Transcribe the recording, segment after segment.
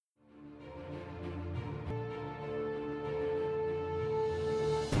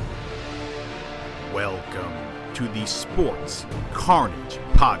Welcome to the Sports Carnage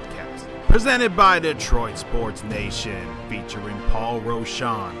Podcast, presented by Detroit Sports Nation, featuring Paul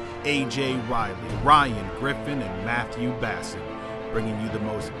Rochon, AJ Riley, Ryan Griffin, and Matthew Basson, bringing you the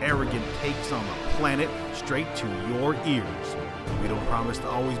most arrogant takes on the planet straight to your ears. We don't promise to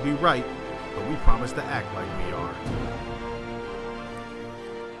always be right, but we promise to act like we are.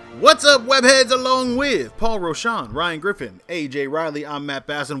 What's up, webheads, along with Paul Rochon, Ryan Griffin, AJ Riley, I'm Matt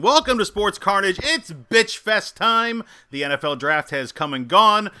Basson. Welcome to Sports Carnage. It's Bitch Fest time. The NFL Draft has come and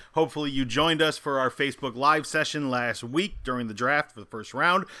gone. Hopefully you joined us for our Facebook Live session last week during the draft for the first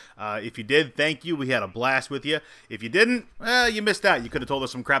round. If you did, thank you. We had a blast with you. If you didn't, you missed out. You could have told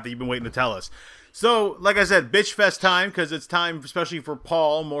us some crap that you've been waiting to tell us. So, like I said, Bitch Fest time, because it's time, especially for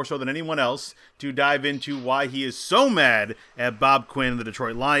Paul, more so than anyone else, to dive into why he is so mad at Bob Quinn and the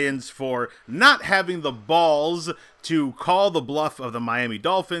Detroit Lions for not having the balls to call the bluff of the Miami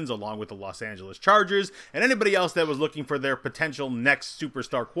Dolphins, along with the Los Angeles Chargers, and anybody else that was looking for their potential next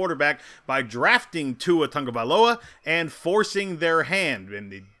superstar quarterback by drafting Tua Tagovailoa and forcing their hand.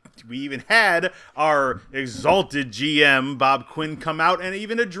 And we even had our exalted GM, Bob Quinn, come out and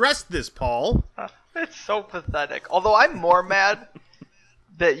even address this, Paul. It's so pathetic. Although I'm more mad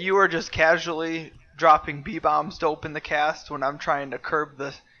that you are just casually dropping B-bombs to open the cast when I'm trying to curb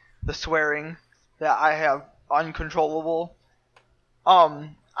the swearing that I have uncontrollable.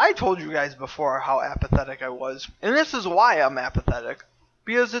 I told you guys before how apathetic I was. And this is why I'm apathetic.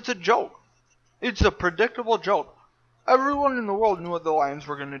 Because it's a joke. It's a predictable joke. Everyone in the world knew what the Lions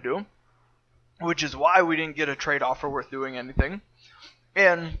were going to do, which is why we didn't get a trade offer worth doing anything.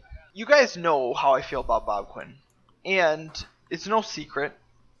 And you guys know how I feel about Bob Quinn. And it's no secret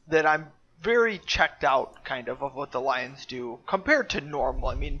that I'm very checked out, kind of what the Lions do compared to normal.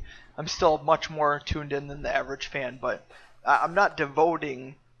 I mean, I'm still much more tuned in than the average fan, but I'm not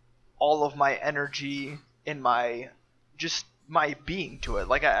devoting all of my energy and my being to it.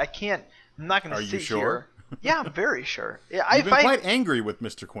 Like, I can't, I'm not going to sit sure? here. Yeah, I'm very sure. You've been quite angry with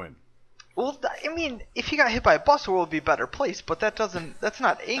Mr. Quinn. Well, I mean, if he got hit by a bus, the world would be a better place, but that's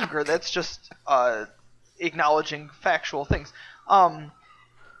not anger, that's just acknowledging factual things.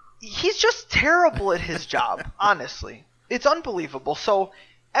 He's just terrible at his job, honestly. It's unbelievable. So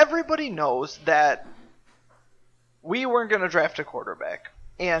everybody knows that we weren't going to draft a quarterback,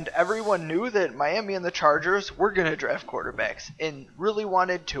 and everyone knew that Miami and the Chargers were going to draft quarterbacks and really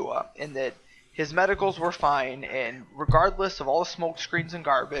wanted Tua, and that his medicals were fine, and regardless of all the smoke screens and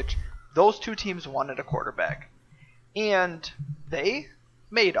garbage, those two teams wanted a quarterback. And they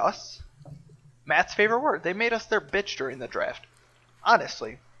made us, Matt's favorite word, they made us their bitch during the draft.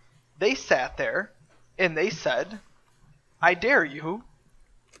 Honestly. They sat there, and they said, I dare you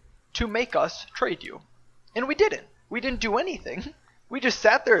to make us trade you. And we didn't. We didn't do anything. We just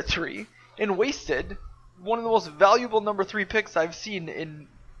sat there at 3 and wasted one of the most valuable number 3 picks I've seen in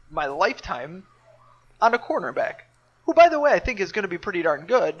my lifetime on a cornerback, who, by the way, I think is going to be pretty darn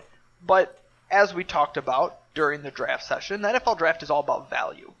good. But as we talked about during the draft session, the NFL draft is all about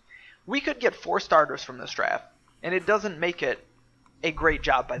value. We could get 4 starters from this draft, and it doesn't make it a great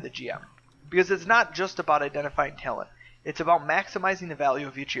job by the GM, because it's not just about identifying talent. It's about maximizing the value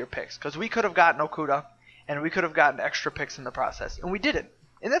of each of your picks, because we could have gotten Okudah, and we could have gotten extra picks in the process, and we didn't.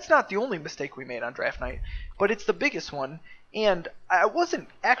 And that's not the only mistake we made on draft night, but it's the biggest one. And I wasn't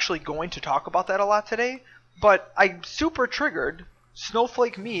actually going to talk about that a lot today, but I'm super triggered.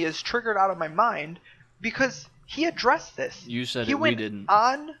 Snowflake me is triggered out of my mind because he addressed this. You said he it, went we didn't.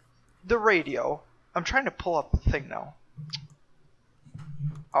 On the radio. I'm trying to pull up the thing now.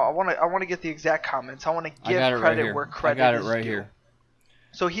 I want to get the exact comments. I want to give credit where credit is due. I got it right here.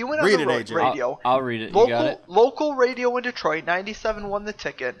 So he went on the radio. I'll read it. Local, you got it? Local radio in Detroit, 97 won the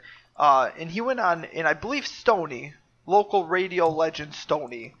ticket. And he went on, and I believe Stoney, local radio legend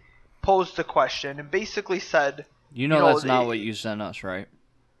Stoney, posed the question and basically said, You know that's not what you sent us, right?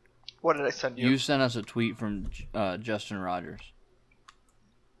 What did I send you? You sent us a tweet from Justin Rogers.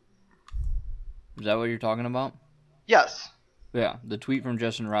 Is that what you're talking about? Yes. Yeah, the tweet from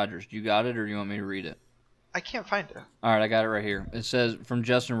Justin Rogers. You got it, or do you want me to read it? I can't find it. All right, I got it right here. It says, from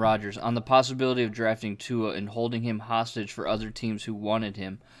Justin Rogers, on the possibility of drafting Tua and holding him hostage for other teams who wanted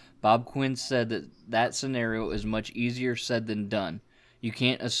him, Bob Quinn said that scenario is much easier said than done. You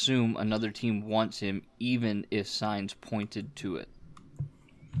can't assume another team wants him, even if signs pointed to it.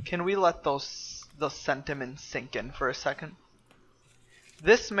 Can we let those sentiments sink in for a second?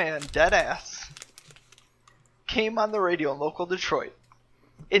 This man, dead ass, came on the radio in local Detroit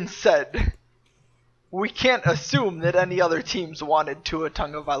and said, we can't assume that any other teams wanted Tua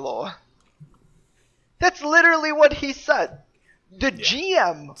Tagovailoa. That's literally what he said. The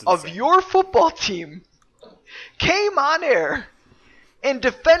GM It's of insane. your football team came on air and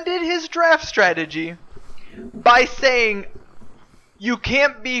defended his draft strategy by saying you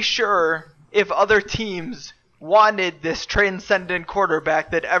can't be sure if other teams wanted this transcendent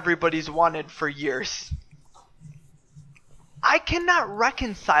quarterback that everybody's wanted for years. I cannot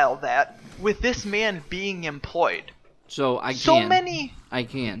reconcile that with this man being employed. So I can.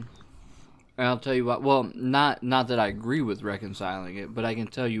 And I'll tell you what. Well, not that I agree with reconciling it, but I can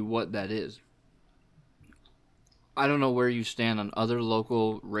tell you what that is. I don't know where you stand on other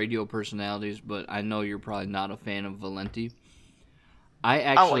local radio personalities, but I know you're probably not a fan of Valenti.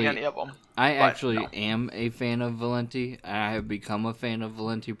 I don't like any of them. I but actually no. am a fan of Valenti. I have become a fan of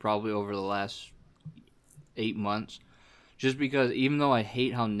Valenti probably over the last 8 months. Just because even though I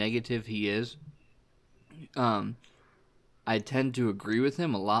hate how negative he is, I tend to agree with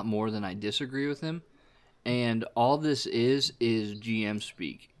him a lot more than I disagree with him. And all this is GM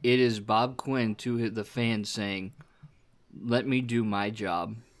speak. It is Bob Quinn to the fans saying, let me do my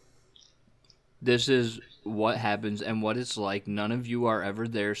job. This is what happens and what it's like. None of you are ever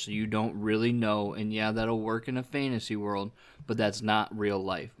there, so you don't really know. And yeah, that'll work in a fantasy world, but that's not real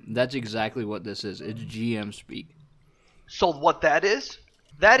life. That's exactly what this is. It's GM speak. So what that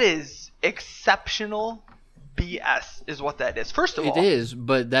is exceptional BS is what that is. First of all, It is,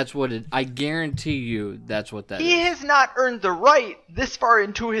 but that's what it... I guarantee you that's what that is. he has not earned the right this far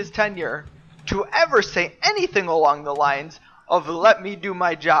into his tenure to ever say anything along the lines of let me do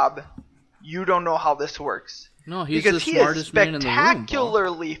my job. You don't know how this works. No, he's because the he has smartest man in the room, Paul.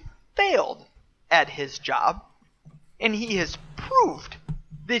 spectacularly failed at his job, and he has proved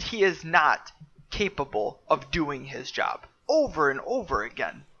that he is not capable of doing his job over and over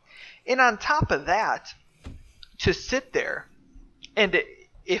again. And on top of that, to sit there and,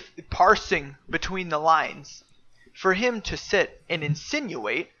 if parsing between the lines, for him to sit and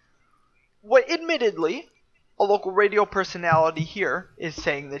insinuate what admittedly a local radio personality here is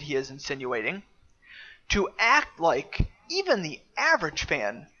saying that he is insinuating, to act like even the average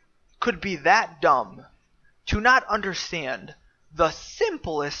fan could be that dumb to not understand the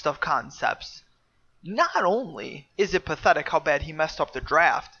simplest of concepts. Not only is it pathetic how bad he messed up the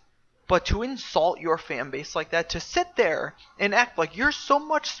draft, but to insult your fan base like that, to sit there and act like you're so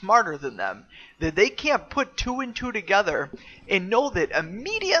much smarter than them that they can't put two and two together and know that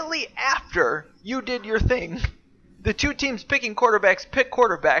immediately after you did your thing, the two teams picking quarterbacks pick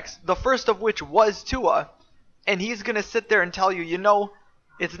quarterbacks, the first of which was Tua, and he's going to sit there and tell you, you know,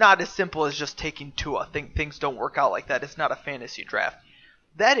 it's not as simple as just taking Tua. Things don't work out like that. It's not a fantasy draft.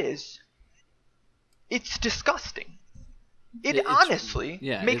 It's disgusting. It honestly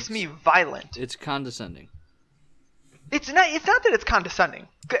makes me violent. It's condescending. It's not that it's condescending.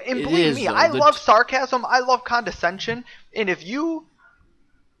 And It believe is, me, though. I love sarcasm. I love condescension. And if you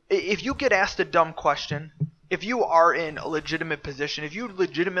get asked a dumb question, if you are in a legitimate position, if you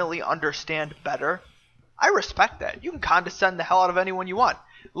legitimately understand better, I respect that. You can condescend the hell out of anyone you want.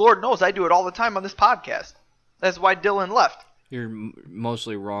 Lord knows I do it all the time on this podcast. That's why Dylan left. You're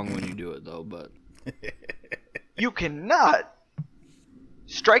mostly wrong when you do it, though, but... You cannot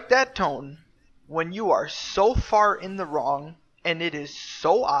strike that tone when you are so far in the wrong and it is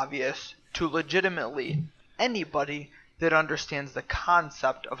so obvious to legitimately anybody that understands the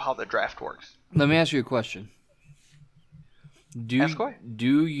concept of how the draft works. Let me ask you a question. Ask away.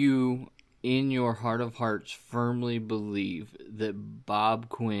 Do you, in your heart of hearts, firmly believe that Bob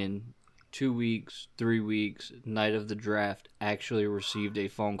Quinn, 2 weeks, 3 weeks, night of the draft, actually received a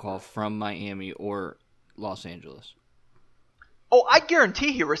phone call from Miami or Los Angeles? Oh, I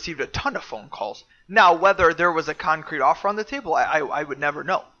guarantee he received a ton of phone calls. Now, whether there was a concrete offer on the table, I would never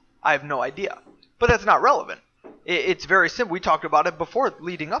know. I have no idea. But that's not relevant. It's very simple. We talked about it before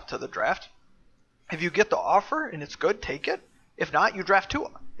leading up to the draft. If you get the offer and it's good, take it. If not, you draft Tua.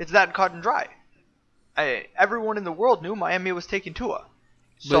 It's that cut and dry. Everyone in the world knew Miami was taking Tua.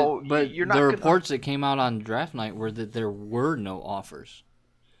 So but you're not the reports that came out on draft night were that there were no offers.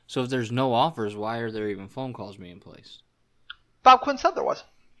 So if there's no offers, why are there even phone calls being placed? Bob Quinn said there was.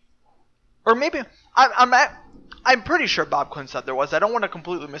 Or maybe I'm pretty sure Bob Quinn said there was. I don't want to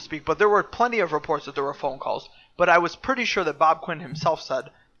completely misspeak, but there were plenty of reports that there were phone calls. But I was pretty sure that Bob Quinn himself said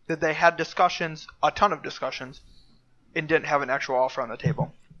that they had discussions, a ton of discussions, and didn't have an actual offer on the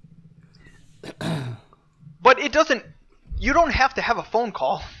table. But it doesn't. You don't have to have a phone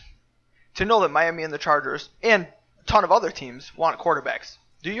call to know that Miami and the Chargers and a ton of other teams want quarterbacks.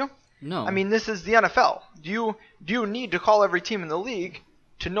 Do you? No. I mean, this is the NFL. Do you need to call every team in the league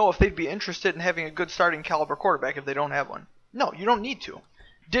to know if they'd be interested in having a good starting caliber quarterback if they don't have one? No, you don't need to.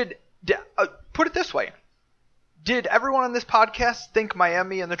 Put it this way. Did everyone on this podcast think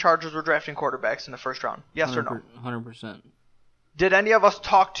Miami and the Chargers were drafting quarterbacks in the first round? Yes or no? 100%. Did any of us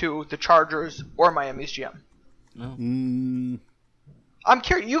talk to the Chargers or Miami's GM? No. I'm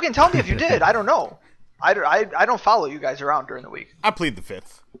curious. You can tell me if you did. I don't know. I don't follow you guys around during the week. I plead the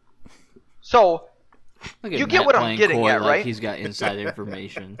fifth. So Look at you get Matt what I'm playing getting coy at, like right? He's got inside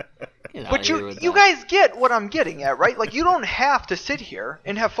information. But you guys get what I'm getting at, right? Like, you don't have to sit here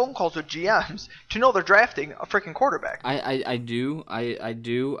and have phone calls with GMs to know they're drafting a freaking quarterback. I do.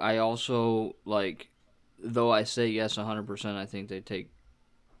 I also, like, though I say yes 100%, I think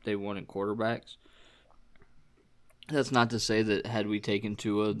they wanted quarterbacks. That's not to say that had we taken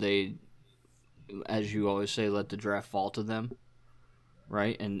Tua, they, as you always say, let the draft fall to them,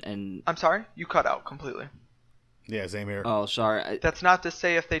 right? And I'm sorry? You cut out completely. Yeah, same here. oh, sorry. That's not to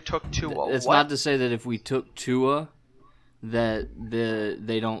say if they took Tua. It's what? not to say that if we took Tua, that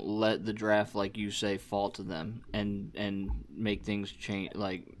they don't let the draft, like you say, fall to them and make things change,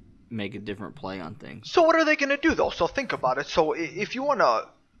 like make a different play on things. So what are they going to do, though? So think about it. So if you want to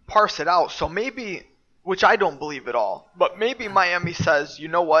parse it out, so maybe, which I don't believe at all, but maybe Miami says, you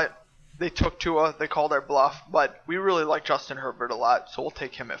know what? They took Tua, they called our bluff, but we really like Justin Herbert a lot, so we'll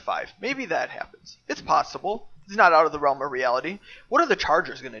take him at 5. Maybe that happens. It's possible. It's not out of the realm of reality. What are the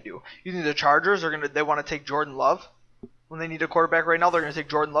Chargers going to do? You think the Chargers are they want to take Jordan Love? When they need a quarterback right now, they're going to take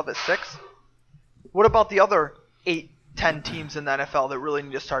Jordan Love at 6? What about the other 8, 10 teams in the NFL that really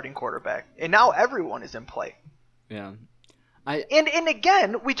need a starting quarterback? And now everyone is in play. Yeah. And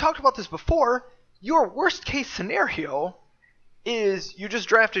again, we talked about this before, your worst case scenario is you just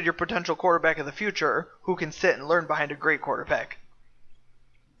drafted your potential quarterback of the future who can sit and learn behind a great quarterback.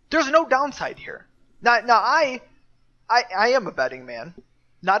 There's no downside here. Now I am a betting man.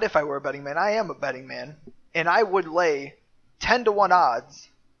 Not if I were a betting man. I am a betting man. And I would lay 10-1 odds.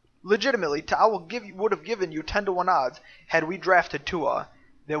 Legitimately, would have given you 10-1 odds had we drafted Tua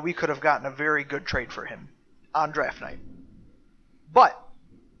that we could have gotten a very good trade for him on draft night. But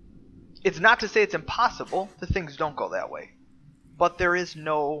it's not to say it's impossible that things don't go that way. But there is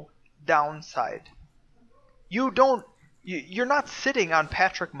no downside. You're not sitting on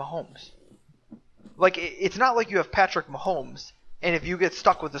Patrick Mahomes. Like, it's not like you have Patrick Mahomes, and if you get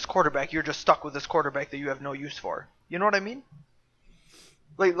stuck with this quarterback, you're just stuck with this quarterback that you have no use for. You know what I mean?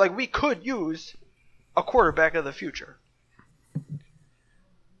 Like we could use a quarterback of the future.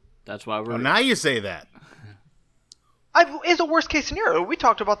 That's why we're... Well, now you say that. It's a worst case scenario. We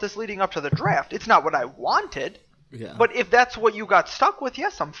talked about this leading up to the draft. It's not what I wanted. Yeah. But if that's what you got stuck with,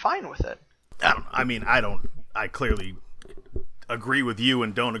 yes, I'm fine with it. I clearly agree with you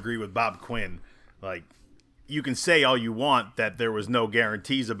and don't agree with Bob Quinn. Like, you can say all you want that there was no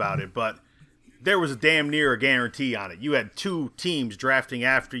guarantees about it, but there was damn near a guarantee on it. You had 2 teams drafting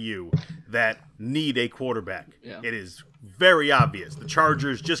after you that need a quarterback. Yeah. It is very obvious. The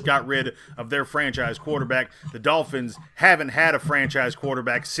Chargers just got rid of their franchise quarterback. The Dolphins haven't had a franchise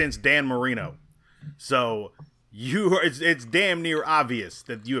quarterback since Dan Marino. So it's damn near obvious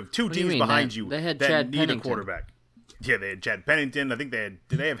that you have 2 teams behind you they had that Chad need Pennington. a quarterback. Yeah, they had Chad Pennington. I think did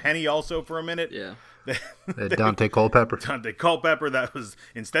they have Henny also for a minute? Yeah. Dante Culpepper. Dante Culpepper, that was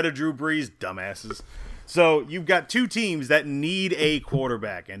instead of Drew Brees, dumbasses. So you've got 2 teams that need a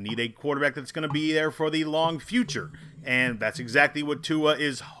quarterback and need a quarterback that's going to be there for the long future. And that's exactly what Tua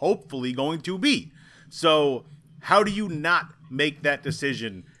is hopefully going to be. So how do you not make that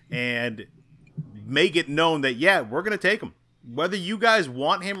decision and make it known that, yeah, we're going to take him. Whether you guys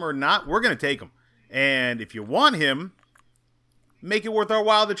want him or not, we're going to take him. And if you want him, make it worth our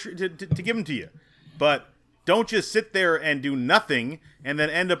while to give him to you. But don't just sit there and do nothing and then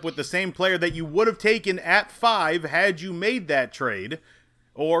end up with the same player that you would have taken at 5 had you made that trade.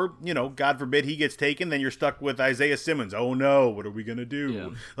 Or, God forbid he gets taken, then you're stuck with Isaiah Simmons. Oh no, what are we going to do? Yeah.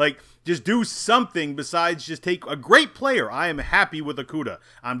 Like, just do something besides just take a great player. I am happy with Okudah.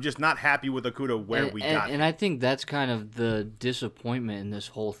 I'm just not happy with Okudah where we got him. And I think that's kind of the disappointment in this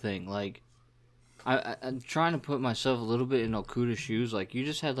whole thing. Like, I'm trying to put myself a little bit in Okudah's shoes. Like, you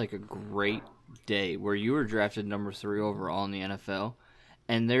just had like a great day where you were drafted number 3 overall in the NFL,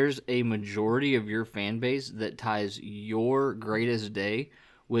 and there's a majority of your fan base that ties your greatest day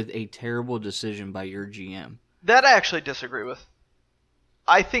with a terrible decision by your GM. That I actually disagree with.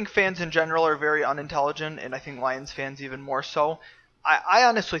 I think fans in general are very unintelligent, and I think Lions fans even more so. I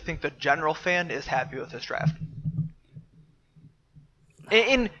honestly think the general fan is happy with this draft.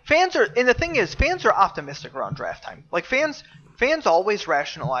 And the thing is, fans are optimistic around draft time. Like, fans always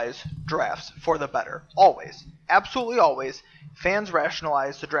rationalize drafts for the better. Always. Absolutely always. Fans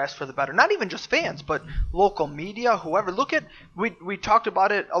rationalize the drafts for the better. Not even just fans, but local media, whoever. Look at, we talked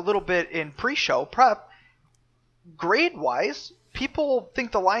about it a little bit in pre-show prep. grade-wise, people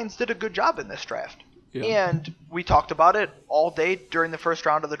think the Lions did a good job in this draft. Yeah. And we talked about it all day during the first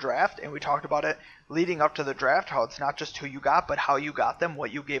round of the draft, and we talked about it leading up to the draft, how it's not just who you got, but how you got them,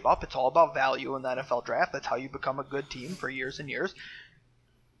 what you gave up. It's all about value in the NFL draft. That's how you become a good team for years and years.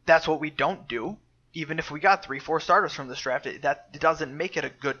 That's what we don't do. Even if we got 3-4 starters from this draft, that doesn't make it a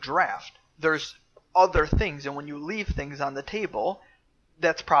good draft. There's other things, and when you leave things on the table,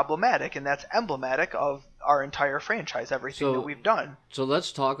 that's problematic, and that's emblematic of our entire franchise, everything that we've done. So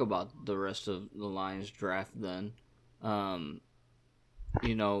let's talk about the rest of the Lions draft then.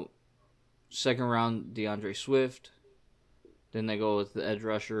 Second round, DeAndre Swift. Then they go with the edge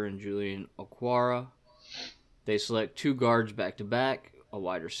rusher and Julian Okwara. They select 2 guards back-to-back, a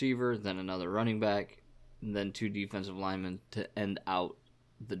wide receiver, then another running back, and then 2 defensive linemen to end out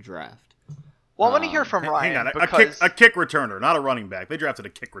the draft. Well, I want to hear from Ryan. Hang on, because... a kick returner, not a running back. They drafted a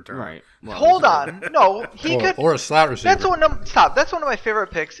kick returner. Right. Well, Hold on. No, he could. Or a slot receiver. That's one of my favorite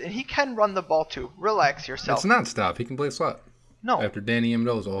picks, and he can run the ball too. Relax yourself. It's not stop. He can play slot. No. After Danny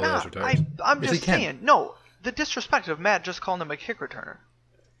Amendola old ass retires. I'm Yes, just he can. saying. No, the disrespect of Matt just calling him a kick returner.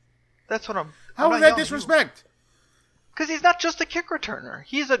 That's what I'm. How is that disrespect? Because he's not just a kick returner.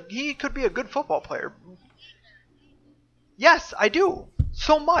 He could be a good football player. Yes, I do.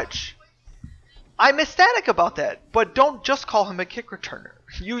 So much. I'm ecstatic about that, but don't just call him a kick returner.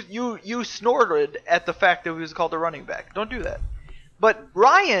 You snorted at the fact that he was called a running back. Don't do that. But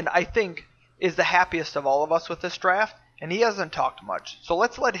Ryan, I think, is the happiest of all of us with this draft, and he hasn't talked much. So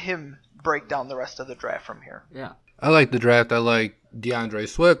let's let him break down the rest of the draft from here. Yeah. I like the draft. I like DeAndre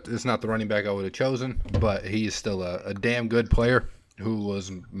Swift. It's not the running back I would have chosen, but he's still a damn good player who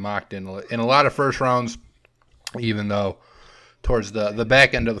was mocked in a lot of first rounds, even though towards the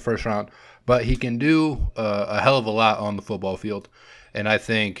back end of the first round. But he can do a hell of a lot on the football field. And I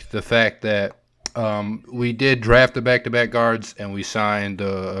think the fact that we did draft the back-to-back guards and we signed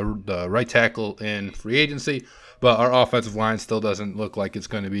the right tackle in free agency, but our offensive line still doesn't look like it's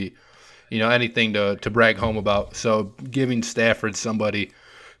going to be anything to brag home about. So giving Stafford somebody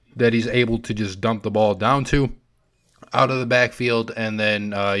that he's able to just dump the ball down to out of the backfield and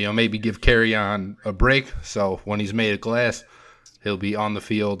then maybe give Kerryon a break. So when he's made of glass, he'll be on the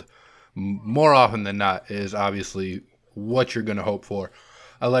field more often than not is obviously what you're going to hope for.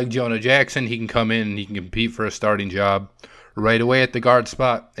 I like Jonah Jackson. He can come in and he can compete for a starting job right away at the guard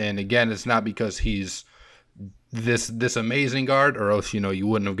spot. And again, it's not because he's this amazing guard or else, you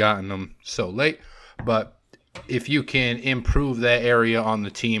wouldn't have gotten him so late. But if you can improve that area on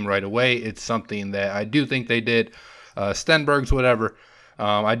the team right away, it's something that I do think they did. Stenberg's whatever.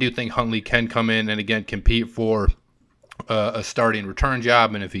 I do think Huntley can come in and, again, compete for a starting return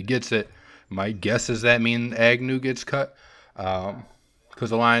job, and if he gets it, my guess is that means Agnew gets cut, because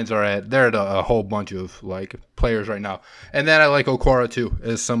the Lions they're at a whole bunch of players right now. And then I like Okwara too,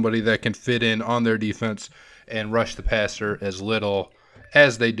 as somebody that can fit in on their defense and rush the passer as little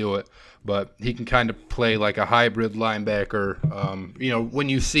as they do it, but he can kind of play like a hybrid linebacker. When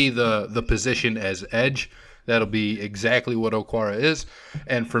you see the position as edge, that'll be exactly what Okwara is.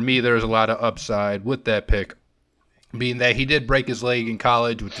 And for me, there's a lot of upside with that pick, being that he did break his leg in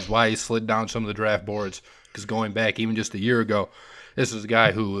college, which is why he slid down some of the draft boards, because going back even just a year ago, this is a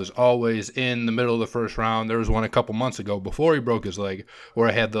guy who was always in the middle of the first round. There was one a couple months ago before he broke his leg where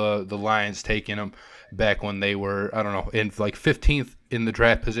I had the Lions taking him back when they were, in 15th in the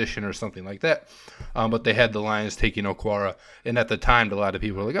draft position or something like that. But they had the Lions taking Okwara. And at the time, a lot of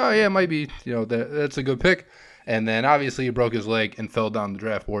people were like, oh, yeah, it might be, that's a good pick. And then obviously he broke his leg and fell down the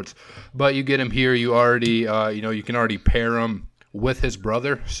draft boards. But you get him here, you already, you can already pair him with his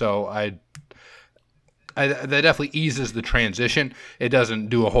brother. So that definitely eases the transition. It doesn't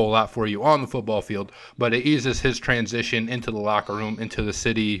do a whole lot for you on the football field, but it eases his transition into the locker room, into the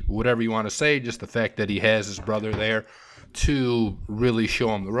city, whatever you want to say. Just the fact that he has his brother there to really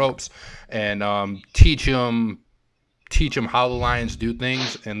show him the ropes and teach him how the Lions do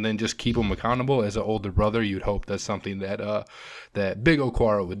things, and then just keep him accountable. As an older brother, you'd hope that's something that Big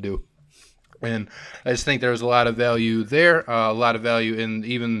Okwara would do. And I just think there's a lot of value there, a lot of value in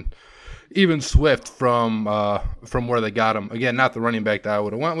even Swift from where they got him. Again, not the running back that I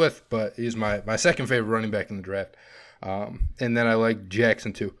would have went with, but he's my second favorite running back in the draft. And then I like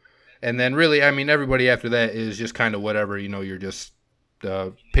Jackson too. And then really, everybody after that is just kind of whatever, you're just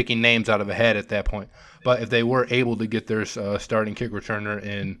picking names out of a hat at that point. But if they were able to get their starting kick returner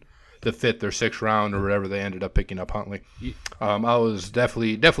in the 5th or 6th round or whatever, they ended up picking up Huntley. I was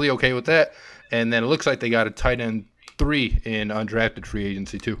definitely okay with that. And then it looks like they got a tight end 3 in undrafted free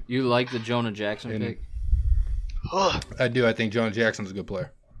agency too. You like the Jonah Jackson pick? I do. I think Jonah Jackson's a good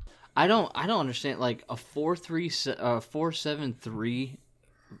player. I don't understand like a 4.73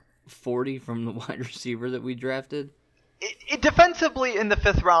 40 from the wide receiver that we drafted. It defensively in the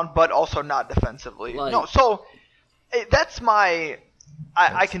 5th round, but also not defensively. Like- No, so that's my.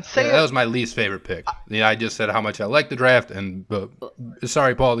 I can say that was my least favorite pick. I just said how much I like the draft, and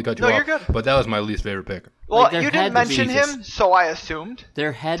sorry, Paul, to cut you No, off. you're good. But that was my least favorite pick. Well, Like, there you had didn't to be mention him, so I assumed.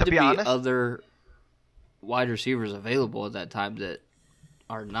 There had To to be be honest. other wide receivers available at that time that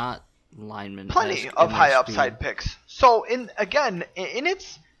are not linemen. Plenty of high upside picks. So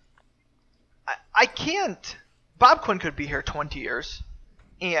I can't. Bob Quinn could be here 20 years,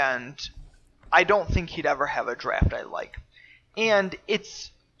 and I don't think he'd ever have a draft I like. And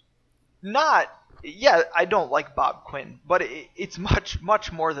it's not. Yeah, I don't like Bob Quinn, but it's much,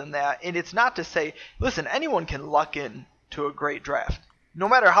 much more than that. And it's not to say, listen, anyone can luck in to a great draft. No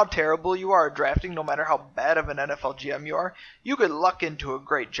matter how terrible you are at drafting, no matter how bad of an NFL GM you are, you could luck into a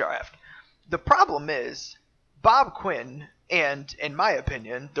great draft. The problem is, Bob Quinn, and in my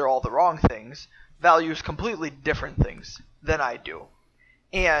opinion, they're all the wrong things, values completely different things than I do.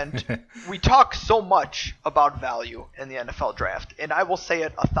 And we talk so much about value in the NFL draft, and I will say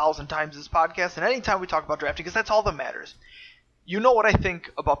it 1,000 times this podcast, and anytime we talk about drafting, because that's all that matters. You know what I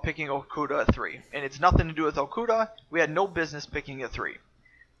think about picking Okudah at 3, and it's nothing to do with Okudah. We had no business picking at 3.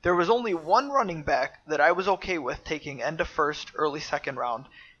 There was only one running back that I was okay with taking end of 1st, early 2nd round,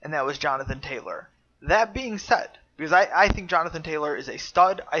 and that was Jonathan Taylor. That being said, because I think Jonathan Taylor is a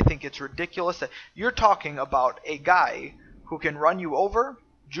stud, I think it's ridiculous that you're talking about a guy who can run you over,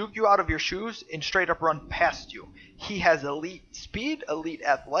 juke you out of your shoes, and straight up run past you. He has elite speed, elite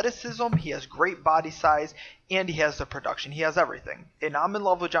athleticism, he has great body size, and he has the production. He has everything. And I'm in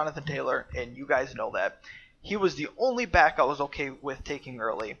love with Jonathan Taylor, and you guys know that. He was the only back I was okay with taking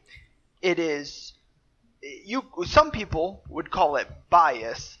early. It is... Some people would call it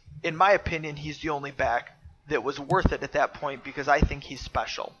bias. In my opinion, he's the only back that was worth it at that point because I think he's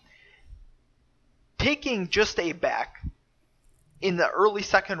special. Taking just a back in the early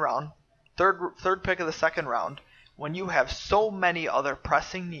 2nd round, third pick of the 2nd round, when you have so many other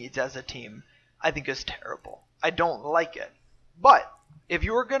pressing needs as a team, I think is terrible. I don't like it. But if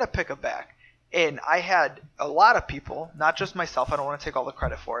you were going to pick a back, and I had a lot of people, not just myself, I don't want to take all the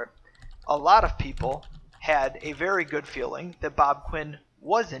credit for it, a lot of people had a very good feeling that Bob Quinn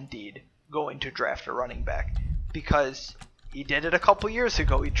was indeed going to draft a running back because he did it a couple years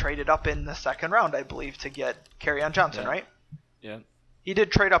ago. He traded up in the 2nd round, I believe, to get Kerryon Johnson, right? Yeah. He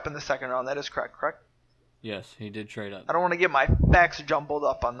did trade up in the 2nd round. That is correct? Yes, he did trade up. I don't want to get my facts jumbled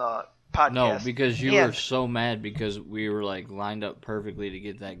up on the podcast. No, because you were so mad because we were like lined up perfectly to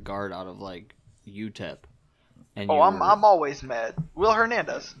get that guard out of like UTEP. And I'm always mad. Will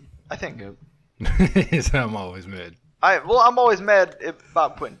Hernandez, I think. Yep. I'm always mad. I'm always mad at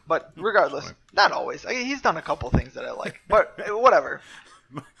Bob Quinn, but regardless, not always. He's done a couple things that I like, but whatever.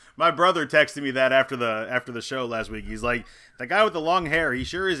 My brother texted me that after the show last week. He's like, the guy with the long hair, he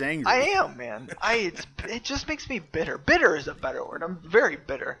sure is angry. I am, man. It just makes me bitter. Bitter is a better word. I'm very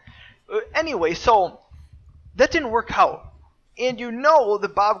bitter. Anyway, so that didn't work out. And you know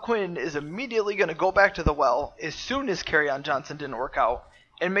that Bob Quinn is immediately going to go back to the well as soon as Kerryon Johnson didn't work out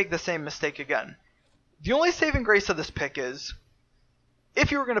and make the same mistake again. The only saving grace of this pick is,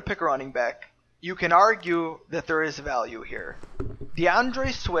 if you were going to pick a running back, you can argue that there is value here.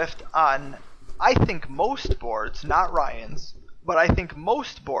 DeAndre Swift on, I think, most boards, not Ryan's, but I think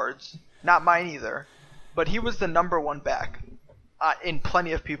most boards, not mine either, but he was the number 1 back in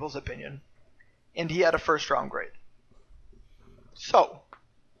plenty of people's opinion, and he had a 1st round grade. So,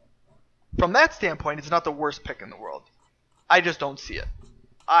 from that standpoint, it's not the worst pick in the world. I just don't see it.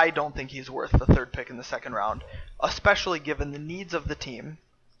 I don't think he's worth the 3rd pick in the 2nd round, especially given the needs of the team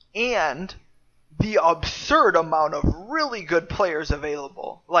and the absurd amount of really good players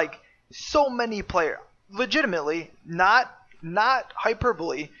available. Like, so many players, legitimately, not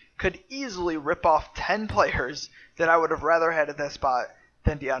hyperbole, could easily rip off 10 players that I would have rather had at that spot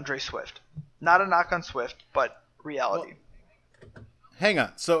than DeAndre Swift. Not a knock on Swift, but reality. Well, hang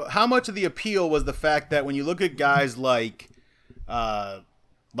on. So how much of the appeal was the fact that when you look at guys like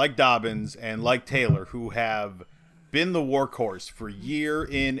Dobbins and like Taylor, who have been the workhorse for year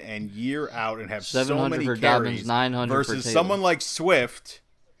in and year out and have so 700 many for carries, Dobbins, 900 versus for Taylor. someone like Swift,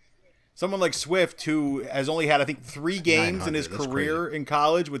 who has only had, I think, 3 games in his career in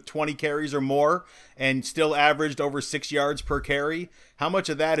college with 20 carries or more and still averaged over 6 yards per carry. How much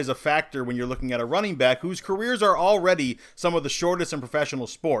of that is a factor when you're looking at a running back whose careers are already some of the shortest in professional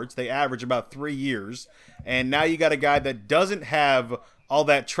sports? They average about 3 years. And now you got a guy that doesn't have all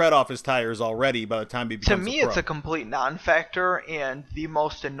that tread off his tires already by the time he becomes To me, a pro. it's a complete non-factor and the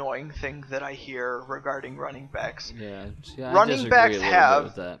most annoying thing that I hear regarding running backs. Yeah, see, I Running disagree backs a little have- bit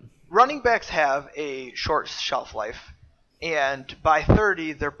with that. Running backs have a short shelf life, and by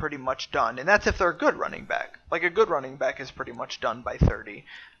 30, they're pretty much done. And that's if they're a good running back. Like, a good running back is pretty much done by 30.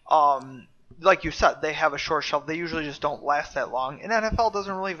 Like you said, they have a short shelf. They usually just don't last that long, and NFL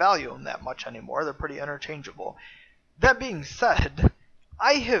doesn't really value them that much anymore. They're pretty interchangeable. That being said,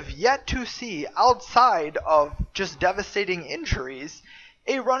 I have yet to see, outside of just devastating injuries,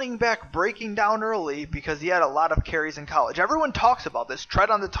 a running back breaking down early because he had a lot of carries in college. Everyone talks about this, tread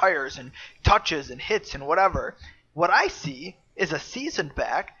on the tires and touches and hits and whatever. What I see is a seasoned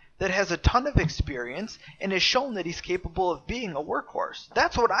back that has a ton of experience and has shown that he's capable of being a workhorse.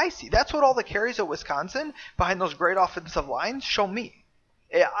 That's what I see. That's what all the carries at Wisconsin behind those great offensive lines show me.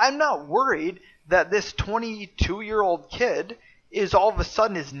 I'm not worried that this 22-year-old kid is all of a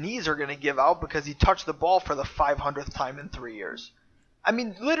sudden his knees are going to give out because he touched the ball for the 500th time in 3 years. I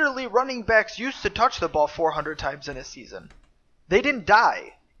mean, literally, running backs used to touch the ball 400 times in a season. They didn't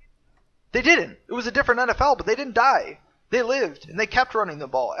die. They didn't. It was a different NFL, but they didn't die. They lived, and they kept running the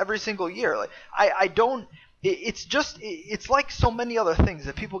ball every single year. Like, I don't... It's like so many other things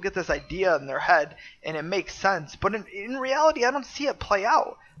that people get this idea in their head, and it makes sense. But in reality, I don't see it play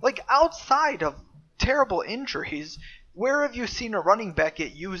out. Like, outside of terrible injuries, where have you seen a running back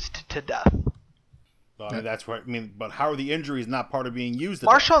get used to death? Well, I mean, that's what I mean. But how are the injuries not part of being used?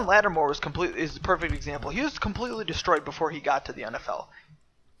 Marshawn Lattimore is the perfect example. He was completely destroyed before he got to the NFL.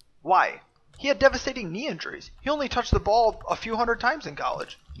 Why? He had devastating knee injuries. He only touched the ball a few hundred times in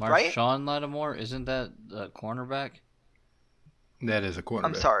college, right? Marshawn Lattimore, isn't that the cornerback? That is a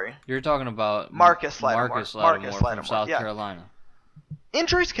quarterback. I'm sorry. You're talking about Marcus Lattimore. Marcus Marcus from Lattimore, South yeah. Carolina.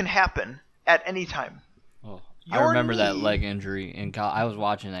 Injuries can happen at any time. Oh, I Your remember that knee- leg injury in I was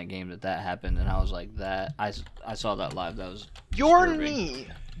watching that game that happened, and I was like, that I saw that live. That was Your disturbing. knee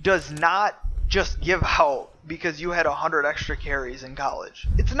does not just give out because you had 100 extra carries in college.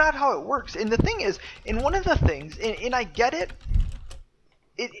 It's not how it works. And the thing is, and one of the things, and I get it,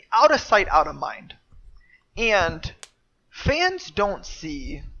 out of sight, out of mind. And fans don't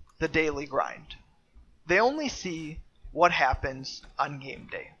see the daily grind. They only see what happens on game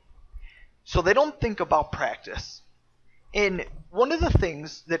day. So they don't think about practice. And one of the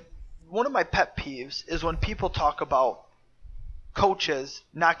things that, one of my pet peeves is when people talk about coaches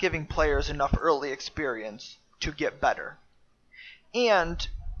not giving players enough early experience to get better. And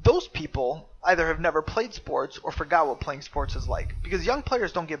those people either have never played sports or forgot what playing sports is like. Because young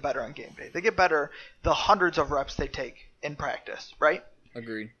players don't get better on game day. They get better the hundreds of reps they take in practice, right?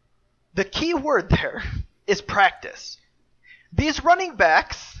 Agreed. The key word there is practice. These running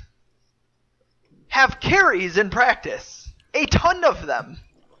backs have carries in practice. A ton of them.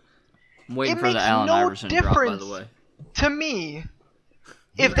 I'm waiting It for the makes Allen no Iverson drop, by difference. the way. To me,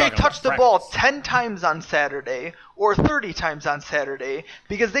 You're if they talking touch the about ball practice. 10 times on Saturday or 30 times on Saturday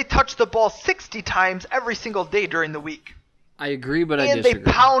because they touch the ball 60 times every single day during the week. I agree, but I And they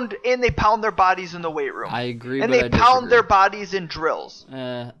disagree. pound their bodies in the weight room. I agree, and but they I pound disagree. their bodies in drills.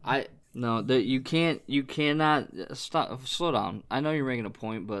 You cannot stop. Slow down. I know you're making a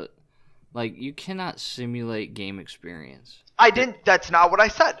point, but like you cannot simulate game experience. That's not what I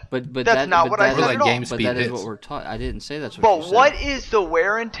said. But That's that, not but what that I is- said like at all. game But speed that is hits. what we're taught. I didn't say that's what But you said. what is the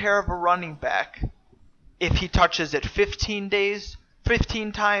wear and tear of a running back if he touches it 15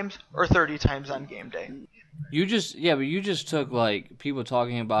 times, or 30 times on game day? You just took like people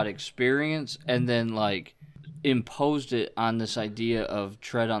talking about experience and then like imposed it on this idea of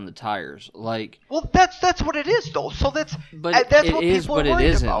tread on the tires. Like, Well, that's what it is, though. So that's but that's it what is, people but are it worried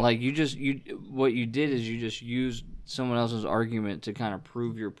isn't. about. Like what you did is you just used someone else's argument to kind of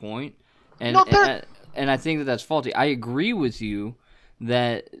prove your point, and No, they're- and I think that that's faulty. I agree with you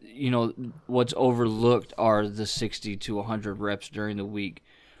that what's overlooked are the 60 to 100 reps during the week.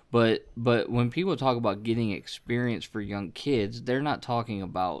 But when people talk about getting experience for young kids, they're not talking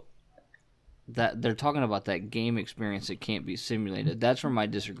about that. They're talking about that game experience that can't be simulated. That's where my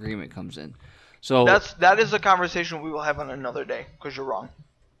disagreement comes in. So that is a conversation we will have on another day, because you're wrong.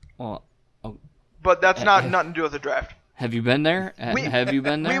 well, But that's nothing to do with the draft. have you been there? Have you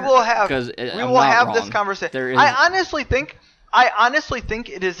been there? We will have. 'Cause We I'm will not have this wrong. conversation. There is, I honestly think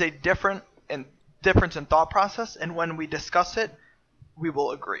it is a difference in thought process, and when we discuss it, we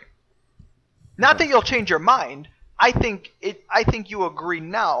will agree. Not that you'll change your mind. I think you agree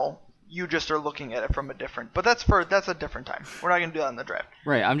now. You just are looking at it from a different. But that's a different time. We're not gonna do that in the draft.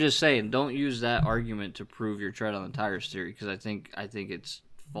 right. I'm just saying, don't use that argument to prove your tread on the tires theory because I think it's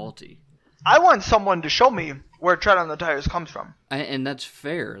faulty. I want someone to show me where tread on the tires comes from. And that's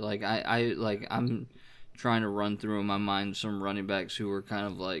fair. Like I'm trying to run through in my mind some running backs who were kind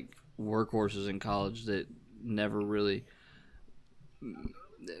of like workhorses in college that never really.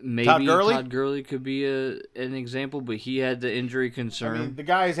 Maybe Todd Gurley could be an example, but he had the injury concern. I mean, the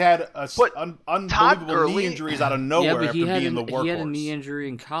guy's had unbelievable knee injuries out of nowhere after being the workhorse. He had a knee injury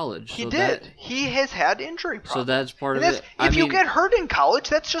in college. He did. He has had injury problems. So that's part of it. If you get hurt in college,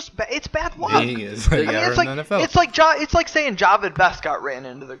 that's just it's bad luck. It's like saying Javid Best got ran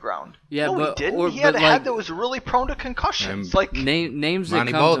into the ground. Yeah, no, but he didn't. He had a head that was really prone to concussions. Like names that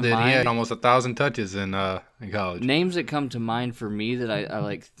Monty come Ball to did. mind. He had almost 1,000 touches in college. Names that come to mind for me that I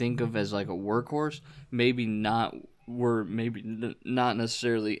like think of as like a workhorse, maybe not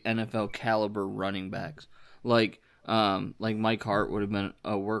necessarily NFL caliber running backs. Like Mike Hart would have been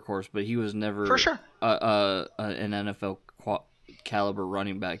a workhorse, but he was never for sure an NFL caliber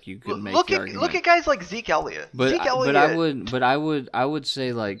running back. You could make look at guys like Zeke Elliott. I would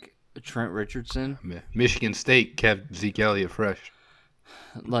say like Trent Richardson. Michigan State kept Zeke Elliott fresh.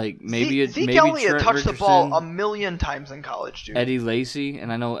 Like maybe Zeke maybe Elliott Trent touched Richardson, the ball a million times in college, dude. Eddie Lacy, and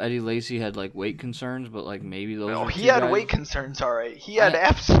I know Eddie Lacy had like weight concerns, but like maybe those. No, are he two had guys. weight concerns. All right, he had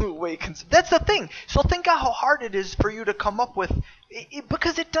absolute weight concerns. That's the thing. So think of how hard it is for you to come up with,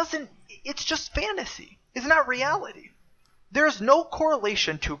 because it doesn't. It's just fantasy. It's not reality. There's no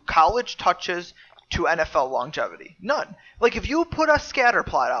correlation to college touches to NFL longevity. None. Like if you put a scatter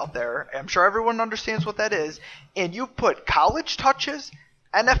plot out there, I'm sure everyone understands what that is, and you put college touches,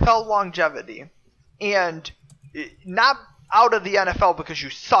 NFL longevity, and not out of the NFL because you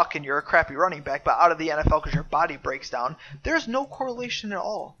suck and you're a crappy running back, but out of the NFL because your body breaks down, there's no correlation at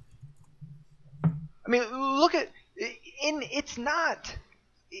all. I mean, look at,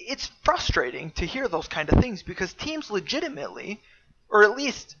 it's frustrating to hear those kind of things because teams legitimately, or at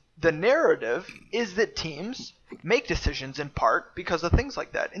least the narrative is that teams make decisions in part because of things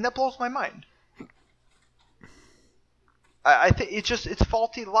like that, and that blows my mind. I think it's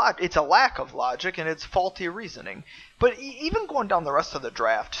faulty logic. It's a lack of logic and it's faulty reasoning. But even going down the rest of the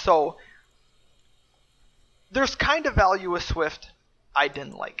draft, so there's kind of value with Swift. I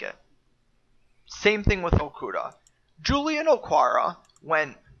didn't like it. Same thing with Okudah. Julian Okwara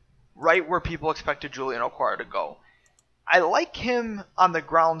went right where people expected Julian Okwara to go. I like him on the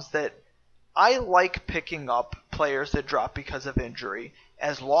grounds that I like picking up players that drop because of injury,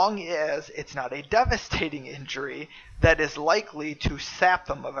 as long as it's not a devastating injury that is likely to sap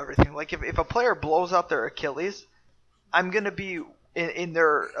them of everything. Like if a player blows out their Achilles, I'm going to be in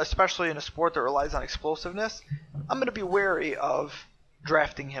their, especially in a sport that relies on explosiveness, I'm going to be wary of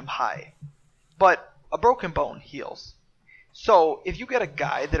drafting him high. But a broken bone heals. So if you get a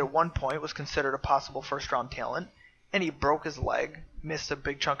guy that at one point was considered a possible first-round talent, and he broke his leg, missed a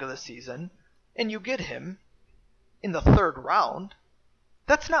big chunk of the season, and you get him in the third round,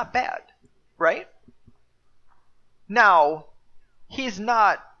 that's not bad, right? Now, he's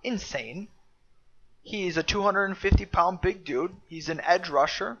not insane. He's a 250-pound big dude. He's an edge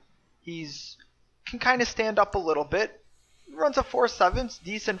rusher. He's can kind of stand up a little bit. He runs a 4.7. It's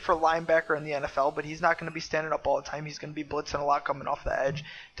decent for linebacker in the NFL, but he's not going to be standing up all the time. He's going to be blitzing a lot coming off the edge,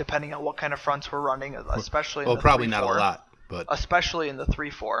 depending on what kind of fronts we're running, especially in the probably 3-4, not a lot, but especially in the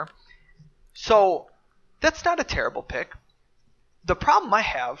 3-4. So that's not a terrible pick. The problem I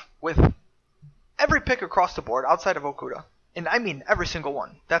have with every pick across the board outside of Okudah, and I mean every single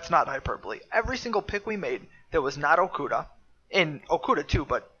one, that's not hyperbole. Every single pick we made that was not Okudah, and Okudah too,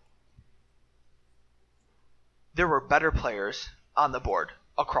 but there were better players on the board,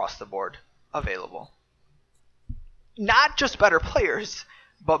 across the board, available. Not just better players,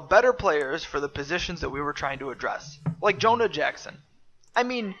 but better players for the positions that we were trying to address. Like Jonah Jackson. I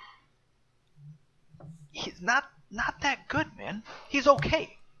mean, he's not that good, man. He's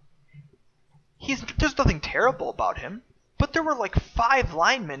okay. There's nothing terrible about him, but there were like 5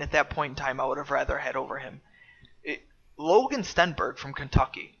 linemen at that point in time I would have rather had over him. Logan Stenberg from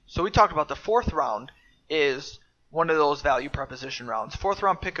Kentucky. So we talked about the 4th round is one of those value proposition rounds. 4th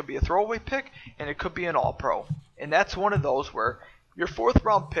round pick could be a throwaway pick, and it could be an all-pro. And that's one of those where your 4th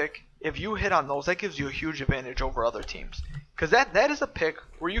round pick, if you hit on those, that gives you a huge advantage over other teams. Because that is a pick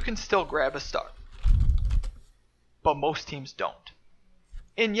where you can still grab a star. But most teams don't.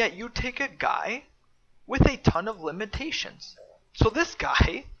 And yet you take a guy with a ton of limitations. So this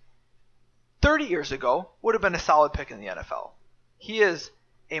guy, 30 years ago, would have been a solid pick in the NFL. He is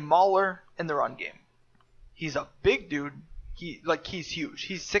a mauler in the run game. He's a big dude. He's huge.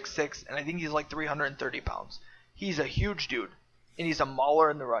 He's 6'6", and I think he's like 330 pounds. He's a huge dude, and he's a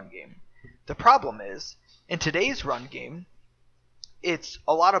mauler in the run game. The problem is, in today's run game, it's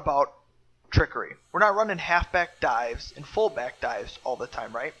a lot about trickery. We're not running halfback dives and fullback dives all the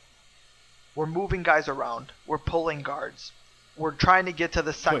time, right? We're moving guys around. We're pulling guards. We're trying to get to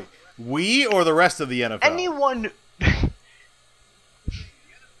the second. Wait, we or the rest of the NFL? Anyone.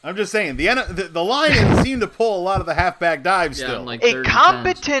 I'm just saying, the Lions seem to pull a lot of the halfback dives Yeah, still. like A 30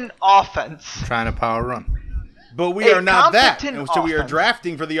 competent offense. Trying to power run. But we a are not that. competent And so we are offense.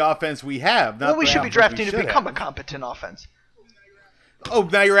 drafting for the offense we have. Not Well, we the should be offense drafting we to should become have. a competent offense. Oh,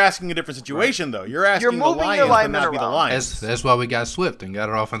 now you're asking a different situation, though. You're asking the moving your Lions to linemen not be the around. Lions. That's why we got Swift and got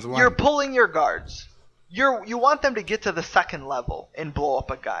our offensive line. You're pulling your guards. You want them to get to the second level and blow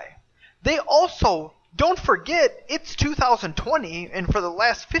up a guy. They also, don't forget, it's 2020, and for the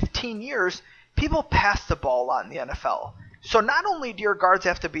last 15 years, people pass the ball a lot in the NFL. So not only do your guards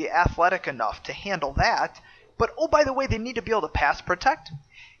have to be athletic enough to handle that, but oh, by the way, they need to be able to pass protect,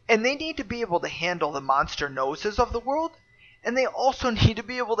 and they need to be able to handle the monster noses of the world, and they also need to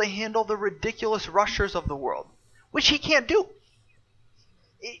be able to handle the ridiculous rushers of the world, which he can't do.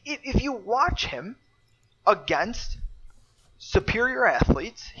 If you watch him against superior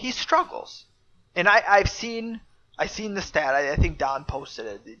athletes, he struggles. And I've seen the stat. I think Don posted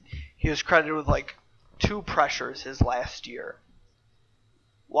it. He was credited with like 2 pressures his last year.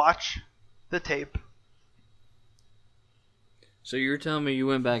 Watch the tape. So you're telling me you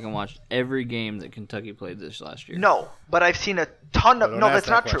went back and watched every game that Kentucky played this last year? No, but I've seen a ton of. Don't No, ask that's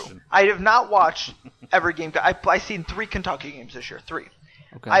that not question. true. I have not watched every game. I've seen 3 Kentucky games this year. 3.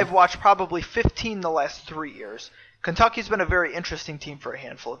 Okay. I've watched probably 15 the last 3 years. Kentucky's been a very interesting team for a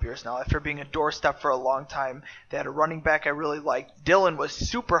handful of years now. After being a doorstep for a long time, they had a running back I really liked. Dylan was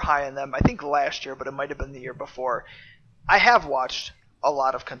super high on them, I think last year, but it might have been the year before. I have watched a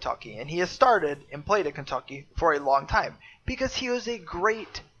lot of Kentucky, and he has started and played at Kentucky for a long time because he was a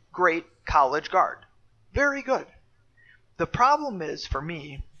great, great college guard. Very good. The problem is, for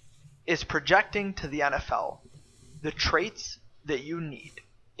me, is projecting to the NFL the traits that you need.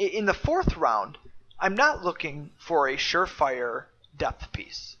 In the 4th round, I'm not looking for a surefire depth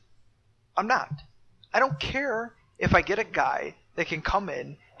piece. I'm not. I don't care if I get a guy that can come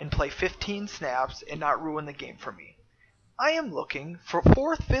in and play 15 snaps and not ruin the game for me. I am looking for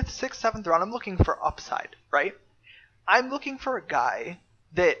 4th, 5th, 6th, 7th round. I'm looking for upside, right? I'm looking for a guy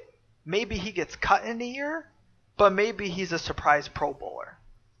that maybe he gets cut in a year, but maybe he's a surprise Pro Bowler.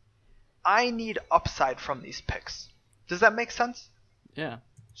 I need upside from these picks. Does that make sense? Yeah.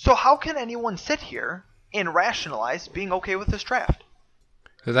 So how can anyone sit here and rationalize being okay with this draft?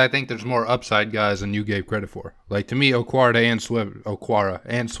 Because I think there's more upside guys than you gave credit for. Like, to me, Okwara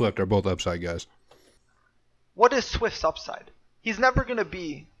and Swift are both upside guys. What is Swift's upside? He's never going to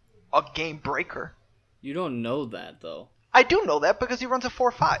be a game breaker. You don't know that, though. I do know that because he runs a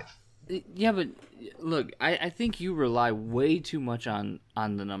 4.5. Yeah, but look, I think you rely way too much on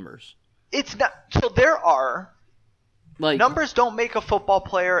the numbers. It's not. So there are Like numbers don't make a football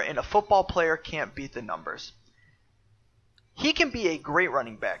player, and a football player can't beat the numbers. He can be a great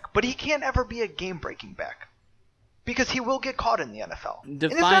running back, but he can't ever be a game-breaking back because he will get caught in the NFL. And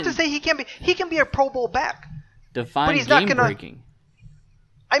it's not to say he can't be. He can be a Pro Bowl back. define but he's not game gonna- breaking.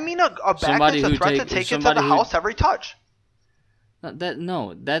 I mean, a back Somebody that's a who threat to take- take it to somebody the who- house every touch.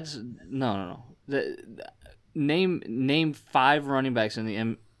 No. Name 5 running backs in the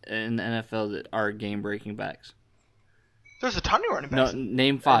NFL that are game breaking backs. There's a ton of running No, backs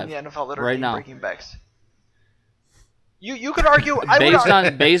name 5 in the NFL that are right now. game-breaking backs. You could argue. I would Based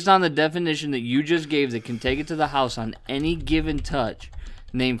argue, on based on the definition that you just gave that can take it to the house on any given touch,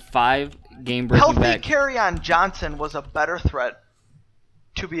 name 5 game breaking healthy backs. Kerryon Johnson was a better threat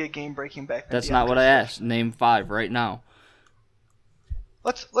to be a game-breaking back. Than That's not what I asked. Name 5 right now.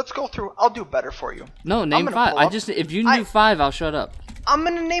 Let's go through. I'll do better for you. No, name gonna 5. pull I up- just if you knew 5, I'll shut up. I'm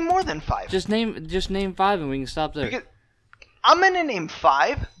gonna name more than 5. Just name 5 and we can stop there. Because I'm gonna name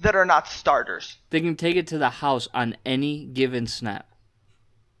 5 that are not starters. They can take it to the house on any given snap.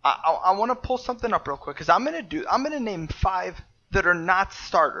 I want to pull something up real quick because I'm gonna name 5 that are not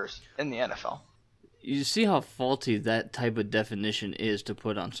starters in the NFL. You see how faulty that type of definition is to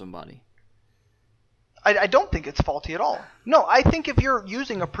put on somebody. I don't think it's faulty at all. No, I think if you're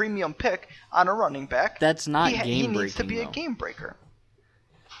using a premium pick on a running back, That's not he game needs to breaking, be though. a game breaker.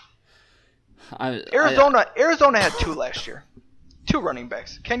 Arizona had 2 last year. 2 running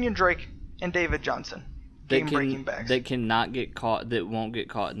backs, Kenyon Drake and David Johnson. Game breaking backs. that cannot get caught, that won't get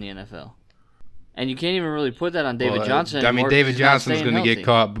caught in the NFL. And you can't even really put that on David Well, Johnson I anymore mean, David because he's not Johnson's staying going to get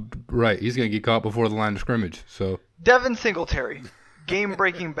healthy. caught. Right, he's going to get caught before the line of scrimmage. So Devin Singletary, game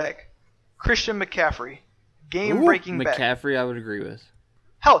breaking back. Christian McCaffrey, game breaking back. McCaffrey, I would agree with.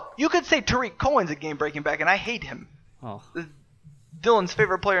 Hell, you could say Tariq Cohen's a game breaking back, and I hate him. Oh, Dylan's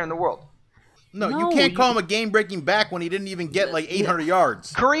favorite player in the world. No, you No, can't you- call him a game-breaking back when he didn't even get like 800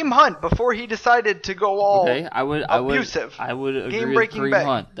 yards. Kareem Hunt, before he decided to go all Okay, I would abusive. agree with Game-breaking Kareem back.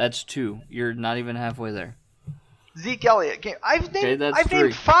 Hunt. That's 2. You're not even halfway there. Zeke Elliott. I've named that's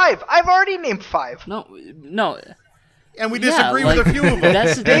 3. 5. I've already named 5. No. And we Yeah, disagree like, with a few of them.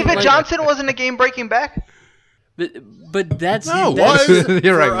 That's the thing, David like- Johnson wasn't a game-breaking back. But that's No, that's, was.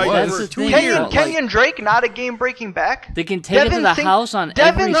 You're right, For, was. for That's the 2 thing. years. Like- Kenyon Drake, not a game-breaking back. they can take it to the house on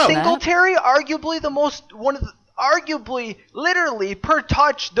every Devin snap. Singletary, arguably, literally per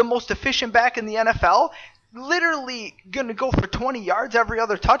touch, the most efficient back in the NFL. Literally gonna go for 20 yards every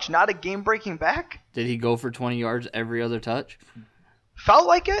other touch, not a game-breaking back. Did he go for 20 yards every other touch? Felt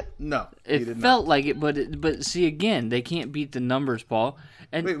like it. No, he It did felt like it, but see again, they can't beat the numbers, Paul.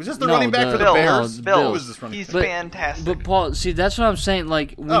 And Wait, was this the no, running back for the Bills. Bears? Bills. Who was this running He's back? But- fantastic. But Paul, see, that's what I'm saying.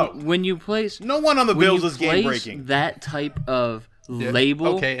 Like when you place No one on the when Bills you is place game-breaking. that type of Yeah, label.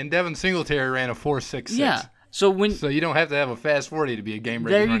 Okay, and Devin Singletary ran a 4.66. Yeah. So when So you don't have to have a fast 40 to be a game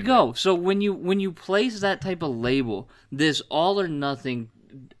breaking. there you go. So when you place that type of label, this all or nothing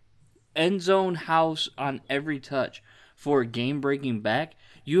end zone house on every touch for a game breaking back,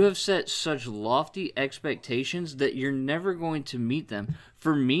 you have set such lofty expectations that you're never going to meet them.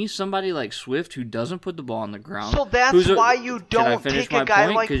 For me, somebody like Swift who doesn't put the ball on the ground. So that's who's why you Can I don't finish take my a guy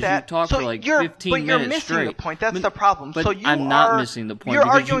point? like 'Cause that. You talked so for like you're, 15 but you're minutes missing straight. the point. That's But- the problem. but So you I'm not missing the point You're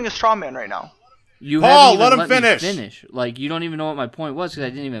because arguing you- a straw man right now. You Paul, haven't even let him me finish. Like you don't even know what my point was because I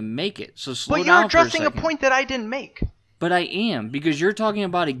didn't even make it. So slow But down you're for a addressing a second. point that I didn't make. But I am because you're talking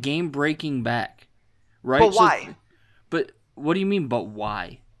about a game-breaking back, right? But why? But what do you mean? But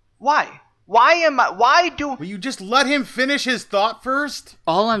why? Why? Why do? Will you just let him finish his thought first?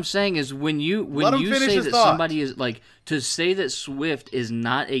 All I'm saying is when you Let him finish say his that thought. somebody is like to say that Swift is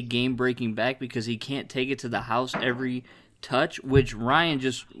not a game-breaking back because he can't take it to the house every touch, which Ryan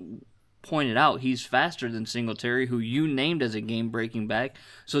just pointed out, he's faster than Singletary, who you named as a game-breaking back.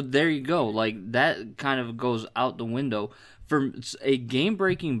 So there you go. Like that kind of goes out the window. For a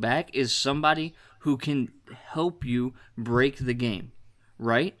game-breaking back is somebody who can help you break the game,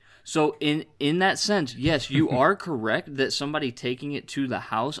 right? So in that sense, yes, you are correct that somebody taking it to the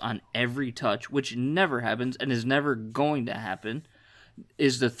house on every touch, which never happens and is never going to happen,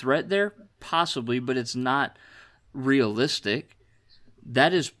 is the threat there? Possibly, but it's not realistic.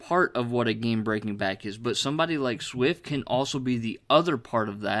 That is part of what a game-breaking back is. But somebody like Swift can also be the other part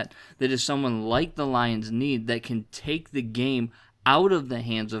of that is someone like the Lions need that can take the game out of the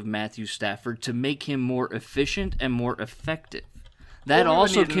hands of Matthew Stafford to make him more efficient and more effective. That Well, we would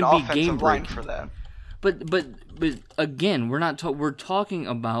also need can an be offensive game line breaking. for that. But again, we're talking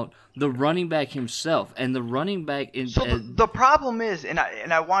about the running back himself, and the running back in So the problem is, and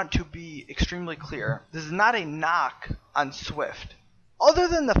I want to be extremely clear, this is not a knock on Swift. Other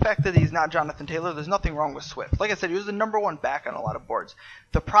than the fact that he's not Jonathan Taylor, there's nothing wrong with Swift. Like I said, he was the number one back on a lot of boards.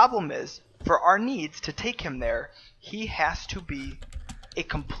 The problem is, for our needs to take him there, he has to be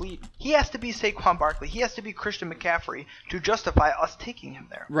he has to be Saquon Barkley. He has to be Christian McCaffrey to justify us taking him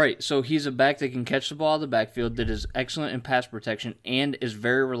there. Right, so he's a back that can catch the ball out of the backfield, that is excellent in pass protection, and is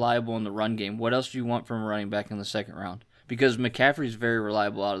very reliable in the run game. What else do you want from a running back in the second round? Because McCaffrey's very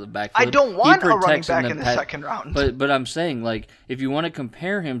reliable out of the backfield. I don't want He a running protects back in the second round. But I'm saying, like, if you want to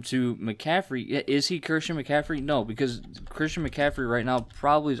compare him to McCaffrey, is he Christian McCaffrey? No, because Christian McCaffrey right now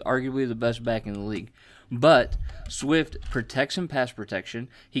probably is arguably the best back in the league. But Swift protects in pass protection,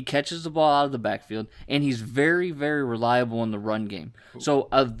 he catches the ball out of the backfield, and he's very, very reliable in the run game. So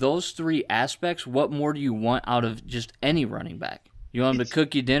of those three aspects, what more do you want out of just any running back? You want him to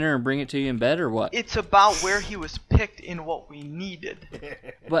cook you dinner and bring it to you in bed, or what? It's about where he was picked in what we needed.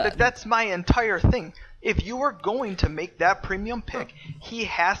 But That's my entire thing. If you were going to make that premium pick, he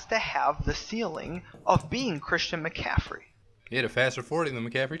has to have the ceiling of being Christian McCaffrey. He had a faster 40 than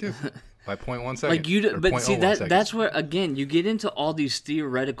McCaffrey too, by 0.1 second. like you, or but see 0.01 that seconds. that's where again you get into all these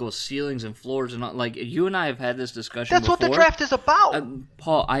theoretical ceilings and floors and all, like you and I have had this discussion. That's what the before. draft is about.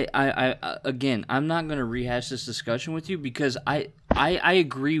 Paul, I again, I'm not going to rehash this discussion with you because I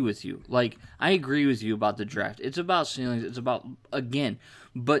agree with you. Like, I agree with you about the draft. It's about ceilings. It's about, again,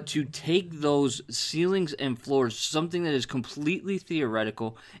 but to take those ceilings and floors, something that is completely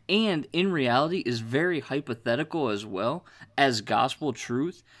theoretical and in reality is very hypothetical as well as gospel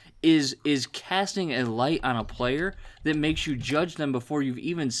truth, is casting a light on a player that makes you judge them before you've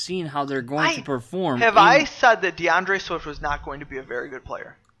even seen how they're going to perform. I said that DeAndre Swift was not going to be a very good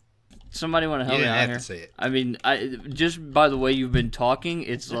player? Somebody want to help You me didn't out have here? to say it. I mean, just by the way you've been talking,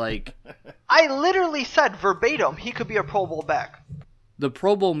 it's like I literally said verbatim he could be a Pro Bowl back. the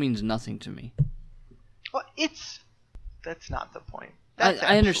Pro Bowl means nothing to me. Well, that's not the point.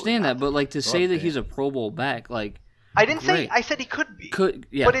 I understand that, but like to say that Okay. he's a Pro Bowl back, like I didn't say. great. I said he could be.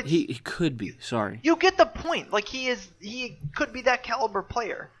 but it's, he could be. Sorry. You get the point. Like he could be that caliber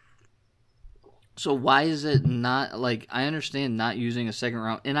player. So why is it not like I understand not using a second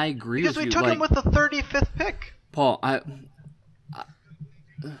round, and I agree Because with we you. took like, him with the 35th pick. Paul,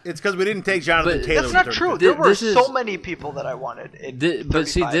 It's because we didn't take Jonathan But- Taylor. That's with not the true. 35th. There were This is- so many people that I wanted. At but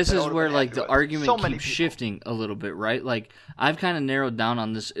see, 35 this that I is would've where been like happy the with. argument So many keeps people. shifting a little bit, right? Like I've kind of narrowed down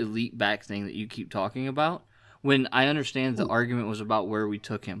on this elite back thing that you keep talking about. When I understand the argument was about where we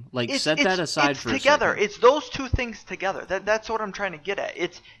took him, like set that aside it's for together. a second. It's those two things together. That's what I'm trying to get at.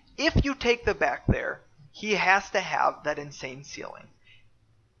 It's if you take the back there, he has to have that insane ceiling.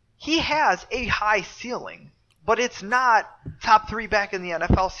 He has a high ceiling, but it's not top 3 back in the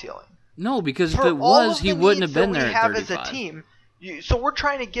NFL ceiling. No, because if For it all was, of he the wouldn't needs have been that there we at have 35. as a team. So we're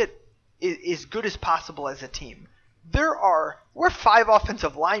trying to get as good as possible as a team. We're 5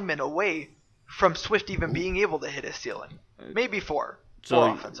 offensive linemen away from Swift even being able to hit his ceiling. Maybe 4. 4 So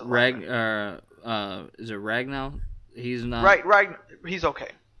offensive linemen. is it Ragnow? He's not Right. He's okay.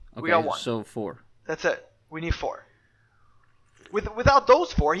 Okay, We got 1. so 4. That's it. We need 4. Without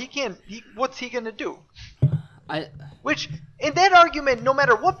those 4, he can't. What's he gonna do? Which in that argument, no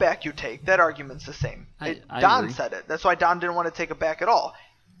matter what back you take, that argument's the same. I Don agree. said it. That's why Don didn't want to take a back at all.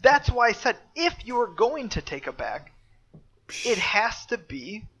 That's why I said if you are going to take a back, it has to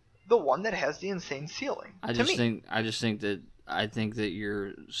be the one that has the insane ceiling. I to me. think that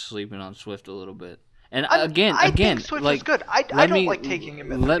you're sleeping on Swift a little bit. And I again, think Swift like is good. I don't like taking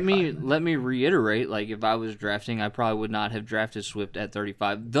him at 35. let me reiterate. Like if I was drafting, I probably would not have drafted Swift at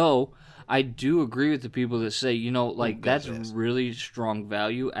 35. Though I do agree with the people that say, like that's really strong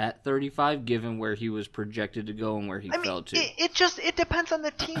value at 35, given where he was projected to go and where he fell to. It depends on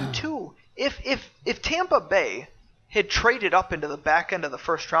the team too. If Tampa Bay had traded up into the back end of the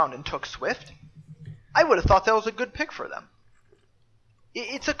first round and took Swift, I would have thought that was a good pick for them.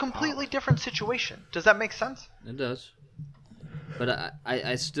 It's a completely different situation. Does that make sense? It does. But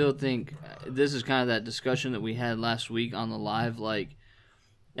I still think this is kind of that discussion that we had last week on the live,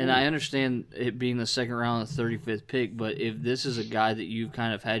 and I understand it being the second round, the 35th pick, but if this is a guy that you've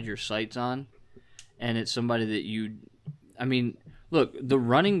kind of had your sights on, and it's somebody that look, the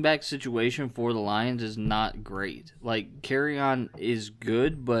running back situation for the Lions is not great. Like, Kerryon is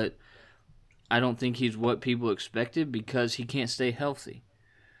good, but I don't think he's what people expected because he can't stay healthy.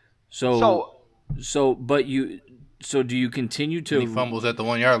 So do you continue to? And he fumbles at the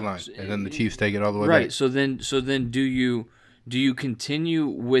 1 yard line, and then the Chiefs take it all the way Right. back. So then do you continue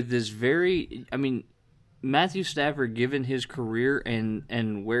with this very? Matthew Stafford, given his career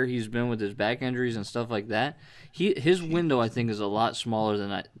and where he's been with his back injuries and stuff like that, his window I think is a lot smaller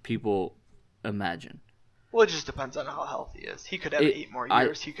than people imagine. Well, it just depends on how healthy he is. He could have 8 more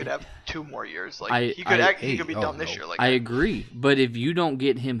years. He could have 2 more years. He could be done this year. I agree, but if you don't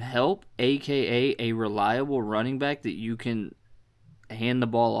get him help, aka a reliable running back that you can hand the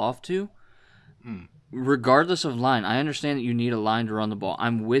ball off to, regardless of line, I understand that you need a line to run the ball.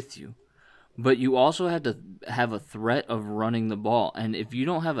 I'm with you, but you also have to have a threat of running the ball. And if you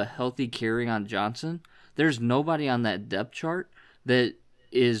don't have a healthy Kerryon Johnson, there's nobody on that depth chart that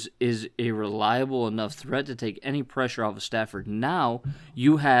is a reliable enough threat to take any pressure off of Stafford. Now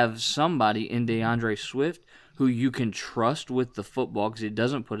you have somebody in DeAndre Swift who you can trust with the football because he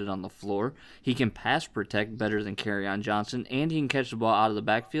doesn't put it on the floor. He can pass protect better than Kerryon Johnson, and he can catch the ball out of the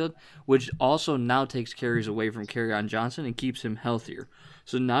backfield, which also now takes carries away from Kerryon Johnson and keeps him healthier.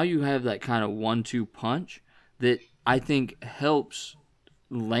 So now you have that kind of 1-2 punch that I think helps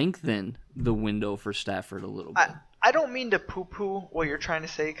lengthen the window for Stafford a little bit. I don't mean to poo-poo what you're trying to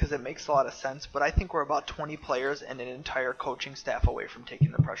say because it makes a lot of sense, but I think we're about 20 players and an entire coaching staff away from taking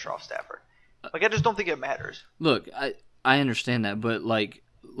the pressure off Stafford. I just don't think it matters. Look, I understand that, but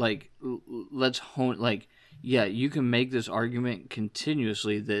let's hone. Yeah, you can make this argument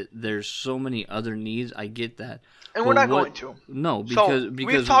continuously that there's so many other needs. I get that, and we're not going to. No, because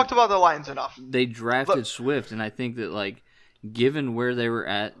we've talked about the Lions enough. They drafted Swift, and I think that given where they were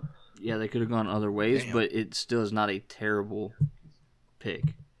at. Yeah, they could have gone other ways, but it still is not a terrible pick.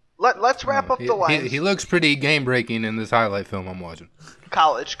 Let's wrap up the Lions. He looks pretty game-breaking in this highlight film I'm watching.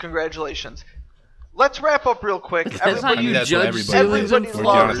 College, congratulations. Let's wrap up real quick. That's not you that's judge what ceilings and everybody For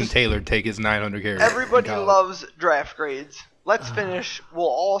floors. Jonathan Taylor take his 900 carries. Everybody loves draft grades. Let's finish. We'll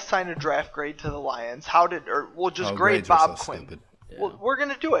all sign a draft grade to the Lions. We'll just grade grades are Bob so Quinn. stupid. Well, we're going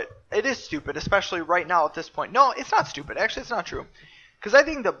to do it. It is stupid, especially right now at this point. No, it's not stupid. Actually, it's not true. Because I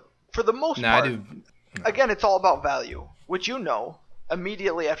think for the most part, again, it's all about value, which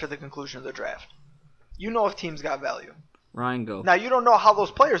immediately after the conclusion of the draft. You know if teams got value. Ryan, go. Now, you don't know how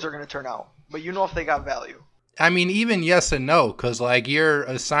those players are going to turn out, but you know if they got value. I mean, even yes and no, because like you're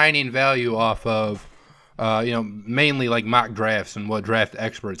assigning value off of, mainly like mock drafts and what draft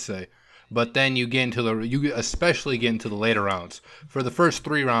experts say. But then you especially get into the later rounds. For the first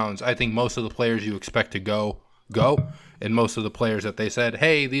 3 rounds, I think most of the players you expect to go, and most of the players that they said,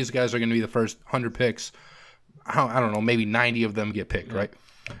 hey, these guys are going to be the first 100 picks. I don't know, maybe 90 of them get picked, right?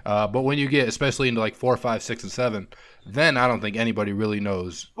 But when you get especially into like 4, 5, 6, and 7, then I don't think anybody really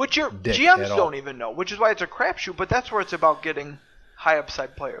knows. Which your dick GMs at all. don't even know, which is why it's a crapshoot. But that's where it's about getting high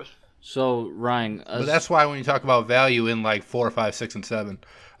upside players. So, Ryan. But that's why when you talk about value in like 4, 5, 6, and 7,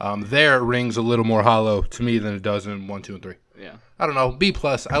 there it rings a little more hollow to me than it does in 1, 2, and 3. Yeah. I don't know. B+.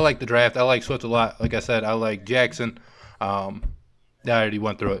 I like the draft. I like Swift a lot. Like I said, I like Jackson. I already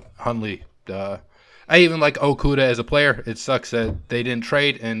went through it. Huntley. I even like Okuda as a player. It sucks that they didn't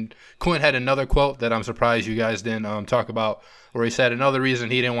trade. And Quinn had another quote that I'm surprised you guys didn't talk about, where he said another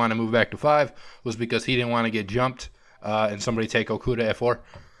reason he didn't want to move back to 5 was because he didn't want to get jumped and somebody take Okuda at 4.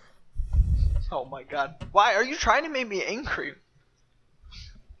 Oh my God! Why are you trying to make me angry?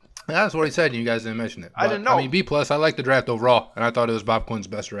 That's what he said, and you guys didn't mention it. I didn't know. I mean, B+, I like the draft overall, and I thought it was Bob Quinn's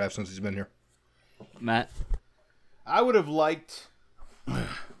best draft since he's been here. Matt? I would have liked.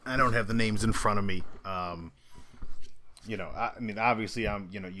 I don't have the names in front of me. I mean, obviously,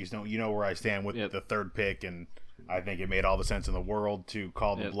 you know where I stand with the 3rd pick, and I think it made all the sense in the world to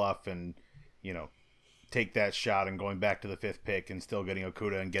call the bluff and, take that shot and going back to the 5th pick and still getting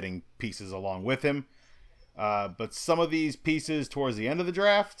Okuda and getting pieces along with him. But some of these pieces towards the end of the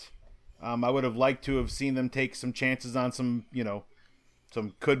draft, I would have liked to have seen them take some chances on some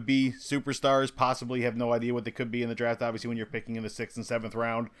could-be superstars, possibly have no idea what they could be in the draft. Obviously, when you're picking in the 6th and 7th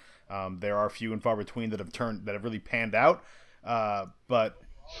round, there are few and far between that have really panned out. But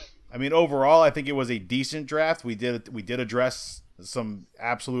I mean, overall, I think it was a decent draft. We did address some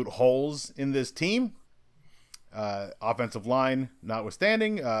absolute holes in this team. Offensive line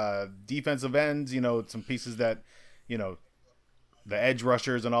notwithstanding, defensive ends, some pieces that, the edge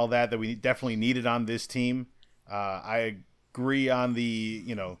rushers and all that we definitely needed on this team. I agree on the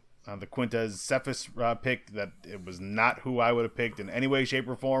Quintez Cephas pick that it was not who I would have picked in any way, shape,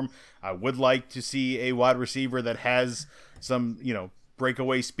 or form. I would like to see a wide receiver that has some,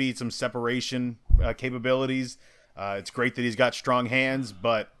 breakaway speed, some separation capabilities. It's great that he's got strong hands,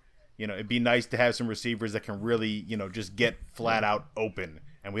 but it'd be nice to have some receivers that can really, just get flat out open.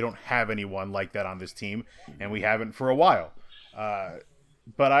 And we don't have anyone like that on this team, and we haven't for a while.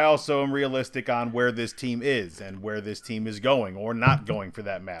 But I also am realistic on where this team is and where this team is going, or not going for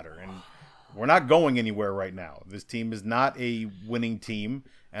that matter. And we're not going anywhere right now. This team is not a winning team,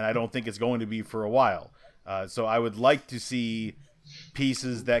 and I don't think it's going to be for a while. So I would like to see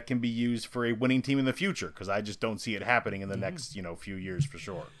pieces that can be used for a winning team in the future, because I just don't see it happening in the next, few years for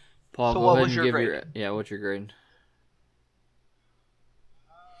sure. Paul, So go what ahead was and your give grade? what's your grade?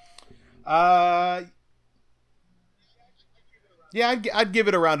 Yeah, I'd give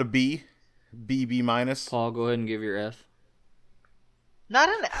it around a B minus. Paul, go ahead and give your F. Not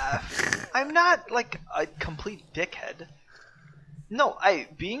an F. I'm not like a complete dickhead. No,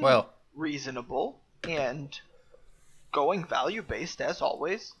 being reasonable and going value based as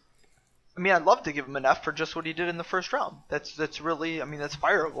always. I mean, I'd love to give him an F for just what he did in the first round. That's really, I mean, that's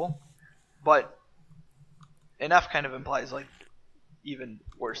fireable. But an F kind of implies like even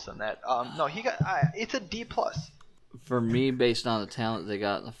worse than that. No, it's a D plus. For me, based on the talent they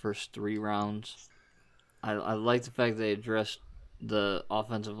got in the first 3 rounds, I like the fact they addressed the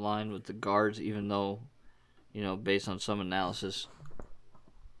offensive line with the guards, even though, based on some analysis,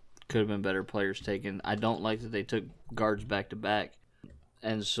 could have been better players taken. I don't like that they took guards back to back.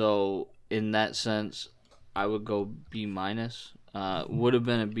 And so, in that sense, I would go B minus. Would have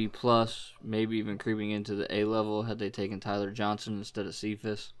been a B plus, maybe even creeping into the A level had they taken Tyler Johnson instead of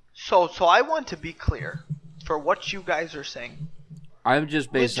Cephas. So I want to be clear for what you guys are saying. I'm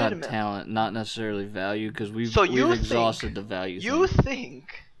just based on Legitimate. talent, not necessarily value, because we've you exhausted think- the value. You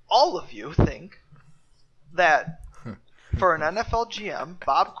think, all of you think, that for an NFL GM,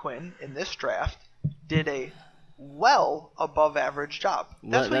 Bob Quinn in this draft did a well above average job.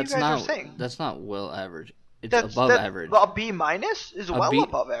 That's what you guys are saying. That's not well average. It's above average. A B minus is well B-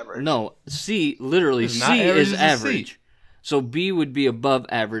 above average. No, C, literally, It's C not average, is it's a C. average. So B would be above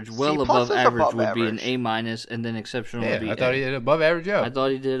average. Well C above plus is average above would be an average. A minus, and then exceptional Yeah, would be I thought A. he did above average job. I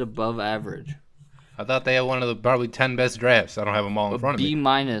thought he did above average. I thought they had one of the probably 10 best drafts. I don't have them all in But front of B me.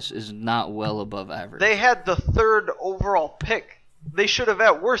 minus is not well above average. They had the 3rd overall pick. They should have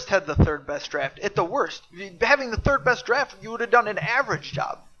at worst had the 3rd best draft. At the worst, having the 3rd best draft, you would have done an average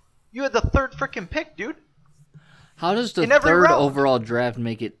job. You had the 3rd freaking pick, dude. How does the in every third round. overall draft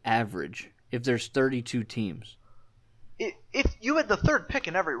make it average if there's 32 teams? If you had the third pick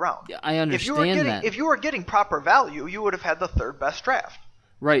in every round, Yeah, I understand that. If you were getting proper value, you would have had the third best draft.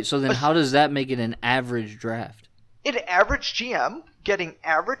 Right, so then how does that make it an average draft? An average GM getting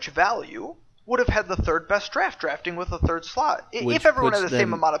average value would have had the third best draft, drafting with a third slot. Which If everyone had puts the same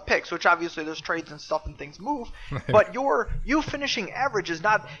them- amount of picks, which obviously there's trades and stuff and things move, but you finishing average is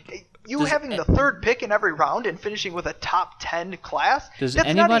not having the third pick in every round and finishing with a top 10 class. Does that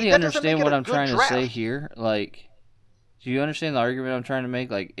doesn't anybody make understand it what a I'm good trying draft. to say here? Like, do you understand the argument I'm trying to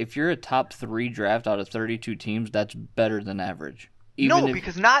make? Like, if you're a top 3 draft out of 32 teams, that's better than average.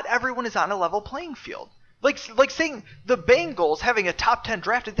 Because not everyone is on a level playing field. Like saying the Bengals having a top 10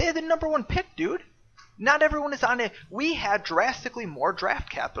 drafted, they had the number 1 pick, dude. Not everyone is on it. We had drastically more draft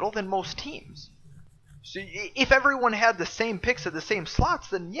capital than most teams. So if everyone had the same picks at the same slots,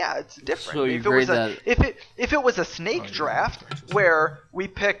 then yeah, it's different. So you if it was grade if it was a snake draft where we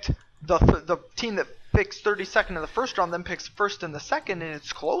picked the team that picks 32nd in the first round, then picks first in the second, and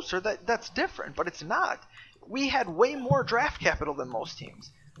it's closer, that's different. But it's not. We had way more draft capital than most teams.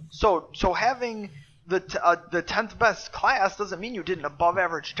 So having the 10th best class doesn't mean you did an above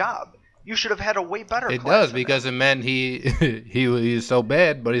average job. You should have had a way better It class does than because it meant he's so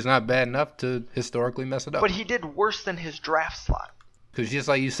bad, but he's not bad enough to historically mess it that. up. But he did worse than his draft slot. Because just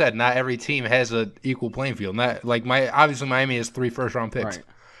like you said, not every team has an equal playing field. Not like obviously Miami has 3 first-round picks. Right.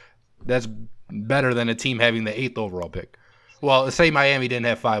 That's better than a team having the 8th overall pick. Well, say Miami didn't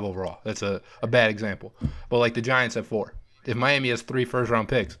have 5 overall. That's a bad example. But like the Giants have 4. If Miami has 3 first-round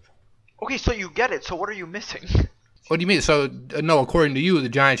picks. Okay, so you get it. So what are you missing? What do you mean? So, no, according to you, the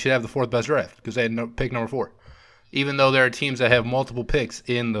Giants should have the 4th best draft because they had pick number 4. Even though there are teams that have multiple picks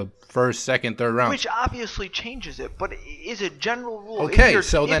in the first, second, third round. Which obviously changes it, but is it general rule? Okay,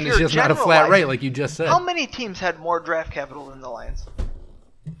 so then it's just not a flat rate like you just said. How many teams had more draft capital than the Lions?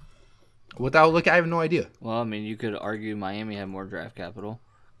 Without looking, I have no idea. Well, I mean, you could argue Miami had more draft capital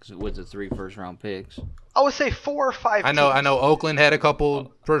with the 3 first-round picks. I would say 4 or 5 I know teams. Oakland had a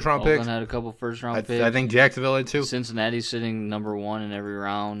couple first-round picks. Oakland had a couple first-round picks. I think Jacksonville had 2. Cincinnati's sitting number 1 in every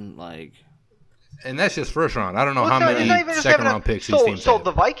round. Like, And that's just first round. I don't know Well, how it's not many even just second having round picks these teams So had.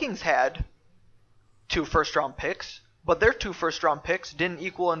 the Vikings had 2 first-round picks, but their 2 first-round picks didn't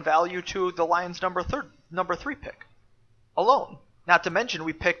equal in value to the Lions' number 3 pick alone. Not to mention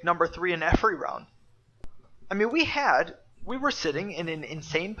we picked number 3 in every round. I mean, we were sitting in an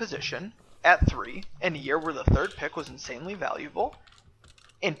insane position at 3 in a year where the 3rd pick was insanely valuable,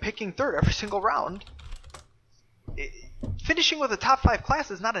 and picking 3rd every single round. Finishing with a top 5 class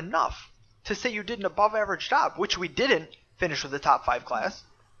is not enough to say you did an above average job, which we didn't finish with a top 5 class.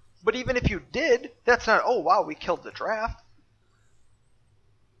 But even if you did, that's not, oh wow, we killed the draft.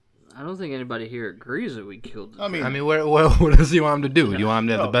 I don't think anybody here agrees that we killed the draft. I mean, what does he want him to do? You want him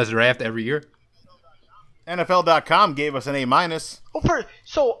to have the best draft every year? NFL.com gave us an A-.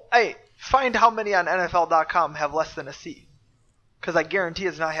 Find how many on NFL.com have less than a C. Because I guarantee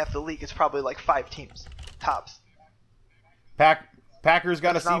it's not half the league. It's probably like 5 teams, tops. Packers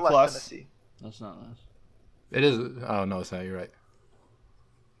got It's a C+. not less than a C. That's not nice. It is. Oh, no, it's not. You're right.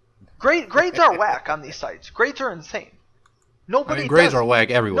 Grades are whack on these sites. Grades are insane. Nobody grades does, are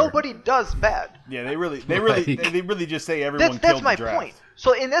whack everywhere. Nobody does bad. Yeah, they really just say everyone That's killed my the draft. point.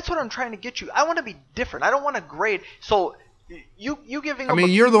 So, and that's what I'm trying to get you. I want to be different. I don't want to grade. So, you giving I them mean,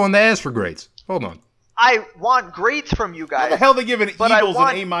 you're the one that asked for grades. Hold on. I want grades from you guys. How the hell they giving But Eagles I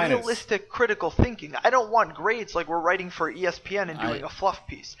want an A-? realistic critical thinking. I don't want grades like we're writing for ESPN and doing a fluff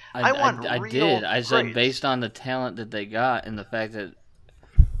piece. I want I real did. I said grades. based on the talent that they got and the fact that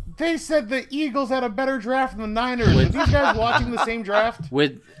They said the Eagles had a better draft than the Niners. Are these guys watching the same draft?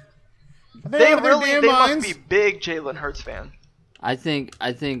 with They out of their really damn they minds? must be big Jalen Hurts fan. I think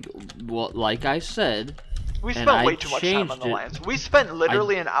well, like I said, We And spent I way too much time on changed the it. Lions. We spent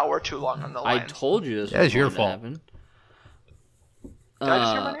literally an hour too long on the I Lions. told you this Yeah, was it's your going to fault. happen. Did I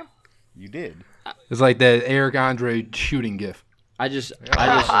just hear my name? You did. It's like that Eric Andre shooting gif. I just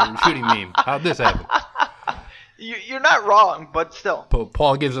Shooting meme. How'd this happen? You're not wrong, but still.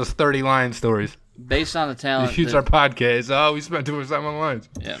 Paul gives us 30 line stories. based on the He talent. shoots our podcast. Oh, we spent too much time on the lines.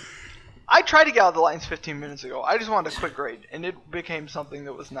 Yeah. I tried to get out of the Lions 15 minutes ago. I just wanted a quick grade, and it became something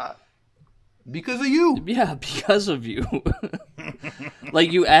that was not. Because of you. Yeah, because of you.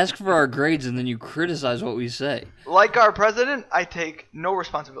 Like, you ask for our grades and then you criticize what we say. Like our president, I take no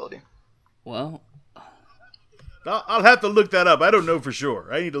responsibility. Well, I'll have to look that up. I don't know for sure.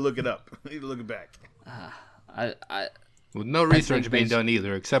 I need to look it up. I need to look it back. I With no research being based- done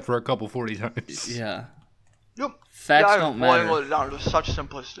either, except for a couple 40 times. yeah. Yep. Facts Guys don't boiling matter. it down to such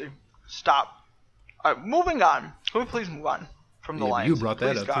simplicity. Stop. All right, moving on. Can we please move on from the Lions? You brought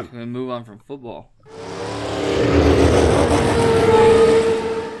that Please, up, God. too. Can we move on from football?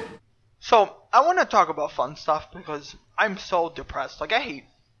 So I want to talk about fun stuff because I'm so depressed. Like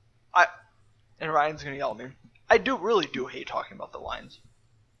and Ryan's gonna yell at me. I really do hate talking about the Lions,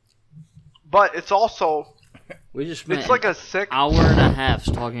 but it's also We just spent it's like a sick. hour and a half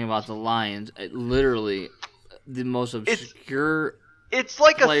talking about the Lions. Literally, the most obscure. It's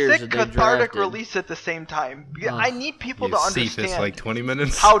like a players sick that they cathartic drafted. release at the same time. I need people to Cephas, understand like 20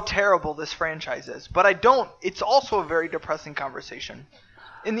 minutes. how terrible this franchise is, but I don't. It's also a very depressing conversation.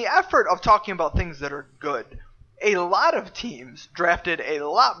 In the effort of talking about things that are good, a lot of teams drafted a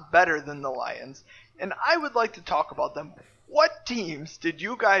lot better than the Lions, and I would like to talk about them. What teams did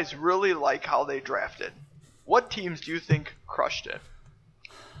you guys really like how they drafted? What teams do you think crushed it?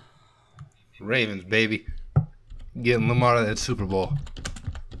 Ravens, baby. Getting them out of that Super Bowl.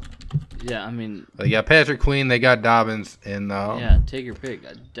 Yeah, I mean, They got Patrick Queen, they got Dobbins, and yeah, take your pick.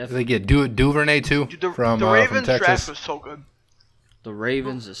 I they definitely get Duvernay too The from Ravens draft Texas. was so good. the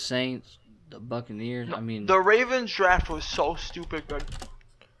Ravens, the Saints, the Buccaneers. I mean, The Ravens draft was so stupid good.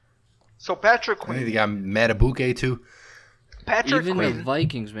 So Patrick I think they Queen. got Matabuke too. Patrick even the Queen.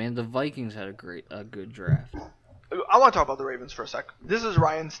 Vikings, man. The Vikings had a good draft. I want to talk about the Ravens for a sec. This is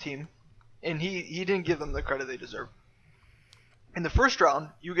Ryan's team, and he didn't give them the credit they deserve. In the first round,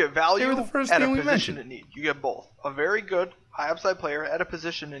 you get value They were the first at a team we position mentioned. in need. You get both. A very good, high upside player at a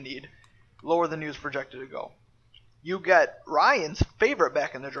position in need, lower than he was projected to go. You get Ryan's favorite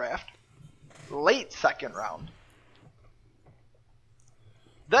back in the draft, late second round.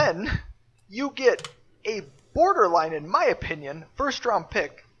 Then, you get a borderline, in my opinion, first round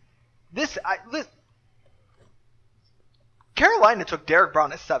pick. Carolina took Derek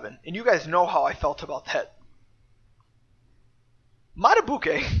Brown at 7, and you guys know how I felt about that.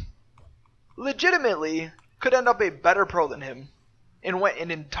 Matabuke legitimately could end up a better pro than him and went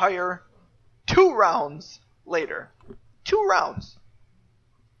an entire 2 rounds later. 2 rounds.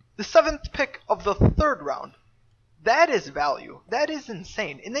 The 7th pick of the 3rd round. That is value. That is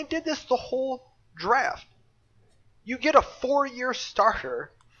insane. And they did this the whole draft. You get a 4-year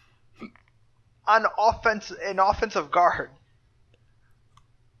starter on an offensive guard.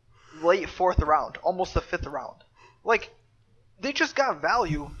 Late 4th round. Almost the 5th round. Like, they just got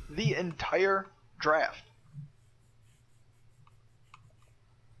value the entire draft.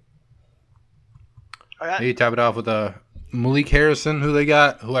 They top it off with Malik Harrison, who they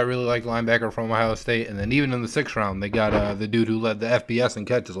got, who I really like, linebacker from Ohio State. And then even in the 6th round, they got the dude who led the FBS in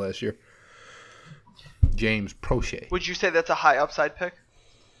catches last year, James Prochet. Would you say that's a high upside pick?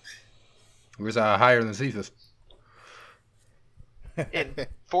 He was higher than Cephas. And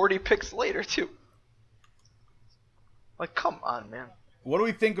 40 picks later, too. Like, come on, man. What do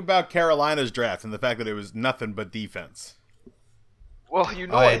we think about Carolina's draft and the fact that it was nothing but defense? Well, you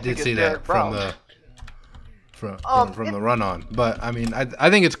know I think did it's see Derek that Brown. from the run on. But, I mean,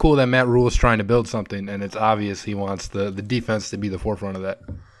 I think it's cool that Matt Rule is trying to build something, and it's obvious he wants the defense to be the forefront of that.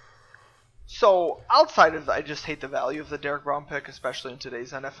 So, outside of that, I just hate the value of the Derek Brown pick, especially in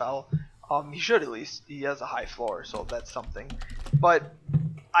today's NFL. He should at least. He has a high floor, so that's something. But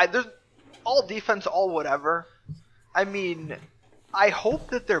there's all defense, all whatever. I mean, I hope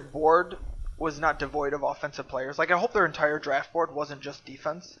that their board was not devoid of offensive players. Like, I hope their entire draft board wasn't just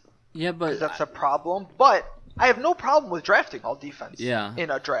defense. Yeah, but That's a problem. But I have no problem with drafting all defense Yeah.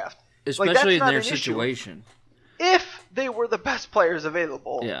 in a draft. especially in not their an issue. situation. If they were the best players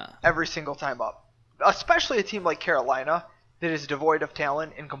available Yeah. every single time up. Especially a team like Carolina that is devoid of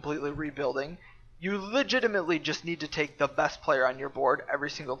talent and completely rebuilding. You legitimately just need to take the best player on your board every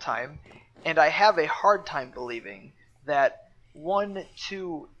single time. And I have a hard time believing that 1,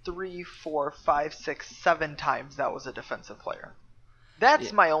 2, 3, 4, 5, 6, 7 times that was a defensive player. That's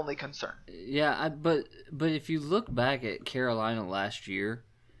Yeah. my only concern. Yeah, but if you look back at Carolina last year,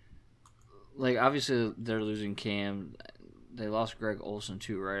 like obviously they're losing Cam. They lost Greg Olsen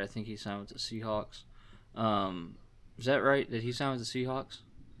too, right? I think he signed with the Seahawks. Is that right? Did he sign with the Seahawks?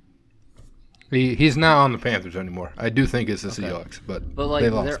 He's not on the Panthers anymore. I do think it's the Okay. Seahawks, but But they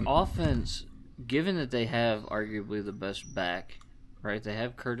like lost their him. offense, given that they have arguably the best back, right? They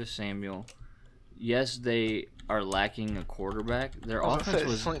have Curtis Samuel. Yes, they are lacking a quarterback. Their offense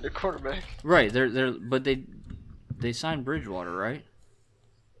was the quarterback. right. But they signed Bridgewater, right?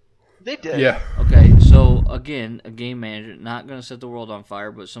 They did. Yeah. Okay, so again, a game manager, not going to set the world on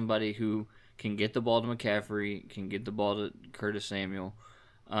fire, but somebody who can get the ball to McCaffrey, can get the ball to Curtis Samuel.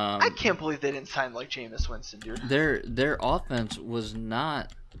 I can't believe they didn't sign like Jameis Winston, dude. Their offense was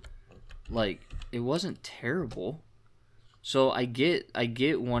not like it wasn't terrible. So I get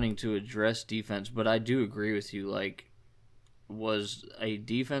wanting to address defense, but I do agree with you. Like, was a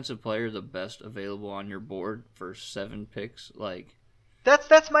defensive player the best available on your board for 7 picks? Like,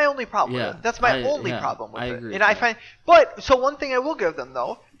 That's my only problem Yeah, with it. That's my I- only yeah, problem with I it. agree And with I that. find, but so one thing I will give them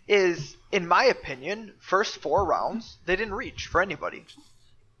though is, in my opinion, first 4 rounds they didn't reach for anybody.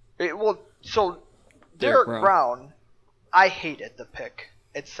 So Derek Brown. Brown, I hated the pick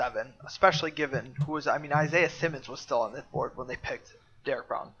at 7, especially given who was. I mean, Isaiah Simmons was still on the board when they picked Derek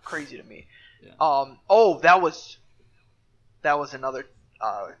Brown. Crazy to me. Yeah. That was another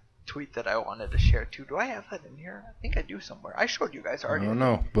tweet that I wanted to share too. Do I have that in here? I think I do somewhere. I showed you guys I already. don't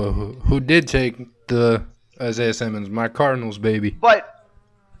know, but who did take the Isaiah Simmons? My Cardinals, baby. But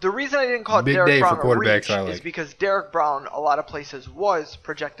the reason I didn't call it Big Derek day for Brown a quarterbacks, reach I is like. because Derek Brown, a lot of places, was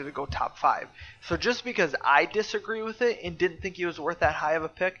projected to go top 5. So just because I disagree with it and didn't think he was worth that high of a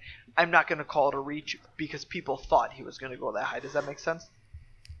pick, I'm not going to call it a reach because people thought he was going to go that high. Does that make sense?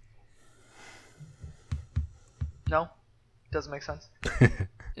 No? Doesn't make sense?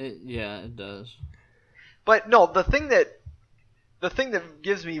 It does. But no, the thing that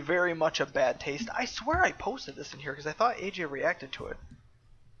gives me very much a bad taste, I swear I posted this in here because I thought AJ reacted to it.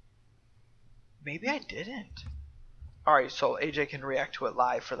 Maybe I didn't. Alright, so AJ can react to it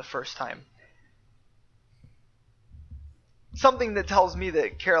live for the first time. Something that tells me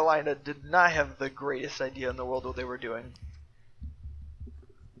that Carolina did not have the greatest idea in the world what they were doing.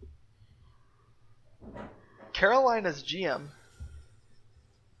 Carolina's GM,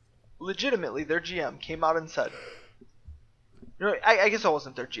 legitimately their GM, came out and said, I guess it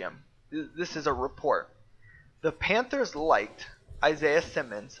wasn't their GM. This is a report. The Panthers liked Isaiah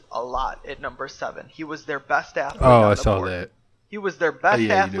Simmons a lot at number 7. He was their best athlete on the I saw board. that. He was their best yeah, you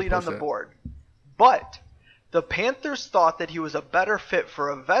did athlete on post the that. board. But the Panthers thought that he was a better fit for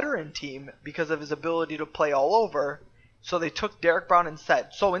a veteran team because of his ability to play all over, so they took Derek Brown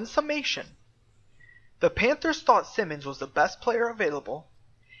instead. So in summation, the Panthers thought Simmons was the best player available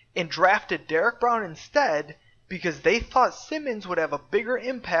and drafted Derek Brown instead because they thought Simmons would have a bigger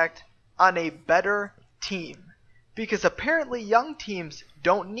impact on a better team. Because apparently young teams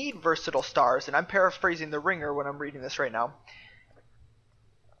don't need versatile stars, and I'm paraphrasing The Ringer when I'm reading this right now.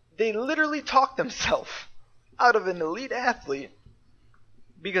 They literally talked themselves out of an elite athlete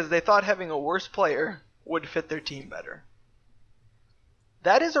because they thought having a worse player would fit their team better.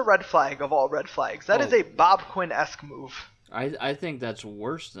 That is a red flag of all red flags. That is a Bob Quinn-esque move. I think that's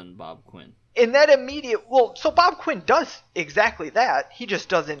worse than Bob Quinn. In that immediate... Well, so Bob Quinn does exactly that. He just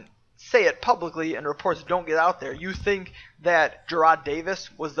doesn't say it publicly and reports don't get out there. You think that Gerard Davis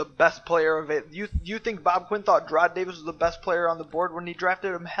was the best player of it? You think Bob Quinn thought Gerard Davis was the best player on the board when he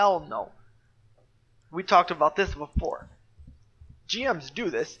drafted him? Hell no. We talked about this before. GMs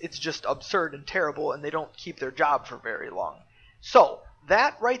do this. It's just absurd and terrible, and they don't keep their job for very long. So,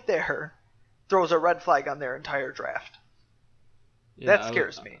 that right there throws a red flag on their entire draft. Yeah, That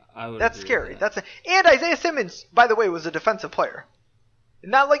scares me. I would That's agree with scary. that. And Isaiah Simmons, by the way, was a defensive player.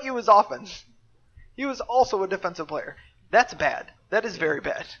 Not like he was offense. He was also a defensive player. That's bad. That is very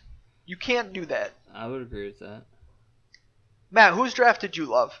bad. You can't do that. I would agree with that. Matt, whose draft did you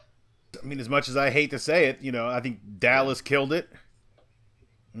love? I mean, as much as I hate to say it, I think Dallas killed it.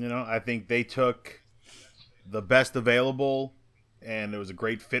 I think they took the best available, and it was a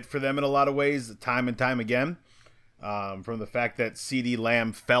great fit for them in a lot of ways, time and time again. From the fact that CeeDee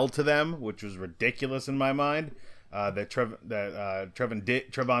Lamb fell to them, which was ridiculous in my mind. That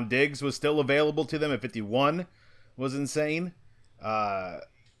Trevon Diggs was still available to them at 51 was insane. I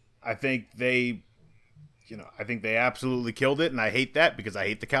think they absolutely killed it, and I hate that because I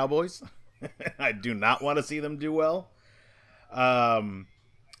hate the Cowboys. I do not want to see them do well.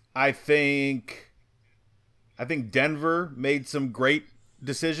 I think Denver made some great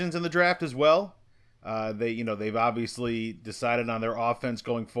decisions in the draft as well. They've obviously decided on their offense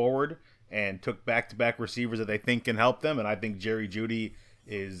going forward and took back-to-back receivers that they think can help them. And I think Jerry Jeudy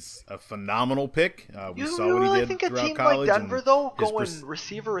is a phenomenal pick. We saw what he really did think a throughout team college. like Denver, and though, his going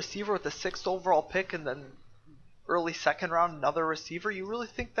receiver with the 6th overall pick and then early second round another receiver? You really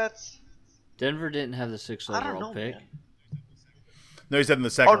think that's... Denver didn't have the 6th I don't overall know, pick. man. No, he said in the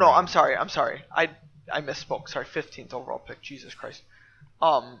second Oh, no, round. I'm sorry. I misspoke. Sorry, 15th overall pick. Jesus Christ.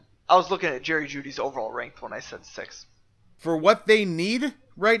 I was looking at Jerry Judy's overall ranked when I said 6. For what they need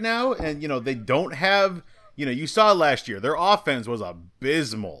right now, and they don't have, you saw last year, their offense was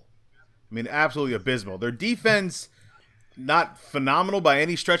abysmal. I mean, absolutely abysmal. Their defense, not phenomenal by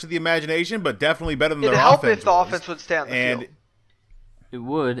any stretch of the imagination, but definitely better than It'd their help offense if the was. offense would stay on the And field. It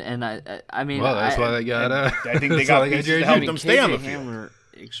would, and I mean, Well, that's why they got. I think they that's got why pieces Jerry to help Jeudy. them stay on the KJ field. Hamler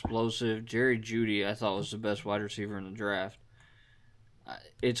explosive. Jerry Jeudy, I thought, was the best wide receiver in the draft.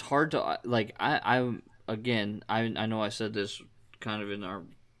 It's hard to like. I know I said this kind of in our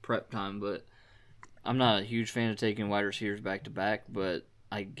prep time, but I'm not a huge fan of taking wide receivers back to back. But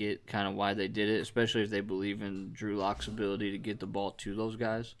I get kind of why they did it, especially if they believe in Drew Lock's ability to get the ball to those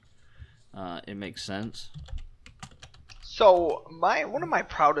guys. It makes sense. So one of my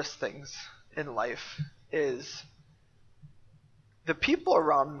proudest things in life is the people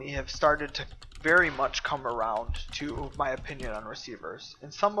around me have started to very much come around to my opinion on receivers.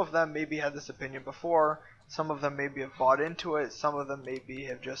 And some of them maybe had this opinion before, some of them maybe have bought into it, some of them maybe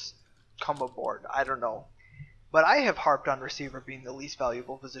have just come aboard. I don't know. But I have harped on receiver being the least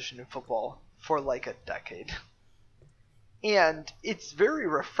valuable position in football for like a decade. And it's very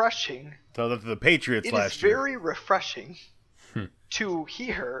refreshing. So the Patriots It last is year. very refreshing to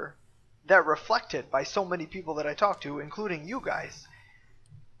hear that reflected by so many people that I talk to, including you guys.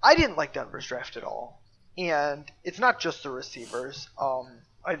 I didn't like Denver's draft at all. And it's not just the receivers.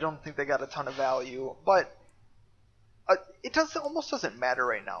 I don't think they got a ton of value. But it almost doesn't matter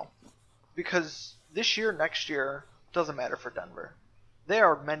right now. Because this year, next year, doesn't matter for Denver. They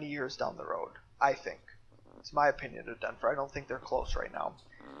are many years down the road, I think. It's my opinion of Denver. I don't think they're close right now.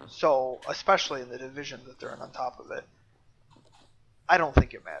 So, especially in the division that they're in on top of it, I don't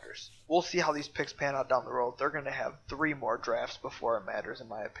think it matters. We'll see how these picks pan out down the road. They're going to have 3 more drafts before it matters, in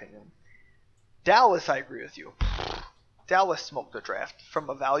my opinion. Dallas, I agree with you. Dallas smoked the draft from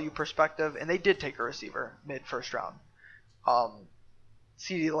a value perspective, and they did take a receiver mid-first round.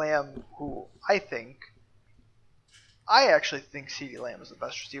 CeeDee Lamb, who I actually think CeeDee Lamb is the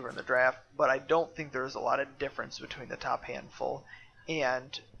best receiver in the draft, but I don't think there's a lot of difference between the top handful.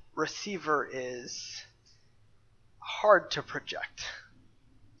 And receiver is hard to project.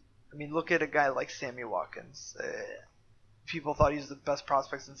 I mean, look at a guy like Sammy Watkins. People thought he was the best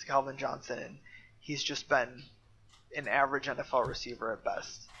prospect since Calvin Johnson, and he's just been an average NFL receiver at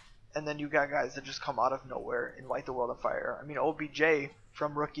best. And then you got guys that just come out of nowhere and light the world on fire. I mean, OBJ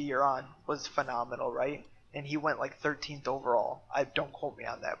from rookie year on was phenomenal, right? And he went like 13th overall. Don't quote me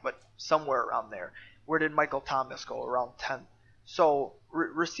on that, but somewhere around there. Where did Michael Thomas go? Around 10th. So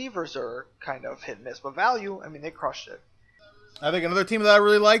receivers are kind of hit and miss, but value, I mean, they crushed it. I think another team that I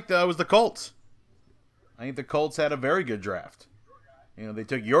really liked was the Colts. I think the Colts had a very good draft. You know, they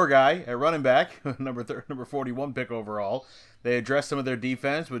took your guy at running back, number 41 pick overall. They addressed some of their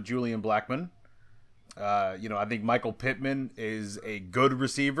defense with Julian Blackmon. I think Michael Pittman is a good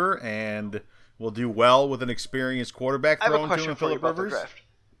receiver and will do well with an experienced quarterback thrown to him, Phillip Rivers. Draft.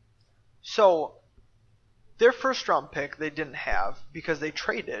 So, their first round pick they didn't have because they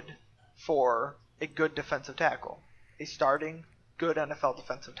traded for a good defensive tackle. A starting, good NFL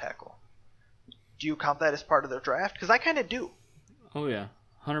defensive tackle. Do you count that as part of their draft? Because I kind of do. Oh, yeah.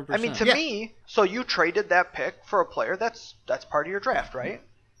 100%. I mean, to me, so you traded that pick for a player, that's part of your draft, right?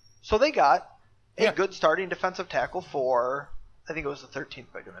 So they got a good starting defensive tackle for, I think it was the 13th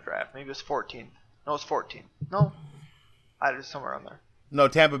pick in the draft. Maybe it was 14th. No, it was 14. No? I was somewhere on there. No,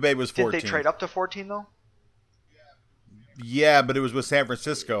 Tampa Bay was 14. Did they trade up to 14, though? Yeah, but it was with San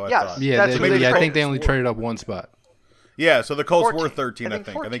Francisco, I thought. Yeah, that's I think they only traded up one spot. Yeah, so the Colts 14. were 13, I think.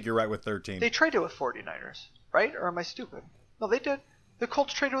 14. I think you're right with 13. They traded with 49ers, right? Or am I stupid? No, they did. The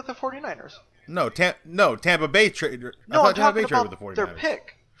Colts traded with the 49ers. No, Tampa Bay traded. No, I'm talking traded about with the 49ers. their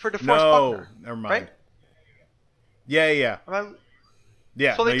pick for DeForest No, Buckner. never mind. Right? Yeah.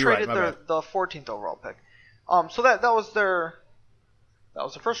 Yeah. So they you're traded right, the 14th overall pick. So that was their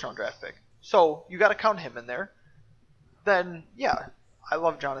first round draft pick. So you got to count him in there. Then yeah, I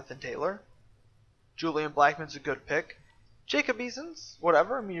love Jonathan Taylor. Julian Blackmon's a good pick. Jacob Eason's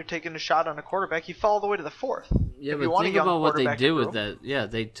whatever. I mean, you're taking a shot on a quarterback. He fell all the way to the 4th. Yeah, If but you want a think young about what they quarterback did to with grow. that. Yeah,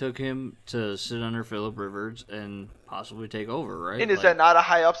 they took him to sit under Phillip Rivers and possibly take over, right? And is that not a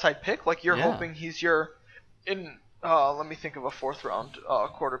high upside pick? Like you're Yeah. hoping he's your let me think of a 4th round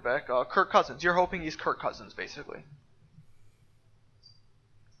quarterback. Kirk Cousins. You're hoping he's Kirk Cousins, basically.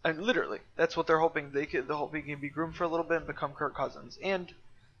 And literally, that's what they're hoping. They're hoping he can be groomed for a little bit and become Kirk Cousins. And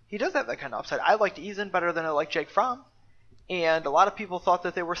he does have that kind of upside. I liked Eason better than I liked Jake Fromm. And a lot of people thought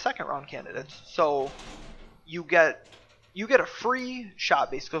that they were 2nd round candidates. So you get a free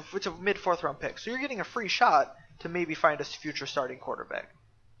shot, basically. It's a mid 4th round pick. So you're getting a free shot to maybe find a future starting quarterback.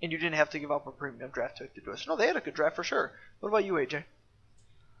 And you didn't have to give up a premium draft pick to do it. So no, they had a good draft for sure. What about you, AJ?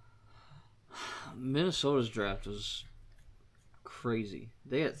 Minnesota's draft was crazy.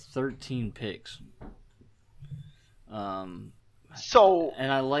 They had 13 picks. So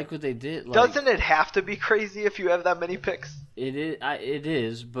And I like what they did. Like, doesn't it have to be crazy if you have that many picks? It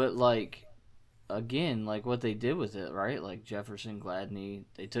is, but like, again, like what they did with it, right? Like Jefferson, Gladney.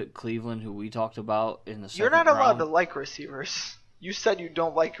 They took Cleveland, who we talked about in the second You're not allowed round. to like receivers. You said you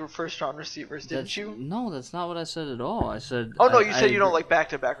don't like your first-round receivers, didn't you? No, that's not what I said at all. I said. Oh no, you I said you don't agree. like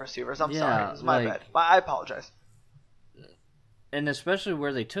back-to-back receivers. I'm sorry, it's my like- bad. I apologize. And especially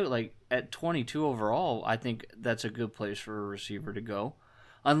where they took, like, at 22 overall, I think that's a good place for a receiver to go.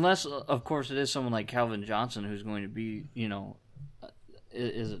 Unless, of course, it is someone like Calvin Johnson who's going to be,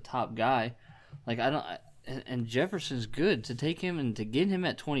 is a top guy. Like, and Jefferson's good. To take him and to get him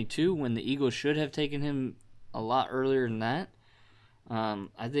at 22 when the Eagles should have taken him a lot earlier than that,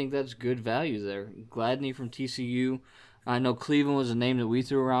 I think that's good value there. Gladney from TCU. I know Cleveland was a name that we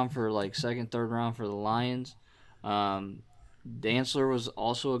threw around for, like, second, third round for the Lions. Dantzler was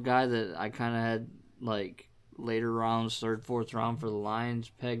also a guy that I kind of had, like, later rounds, third, fourth round for the Lions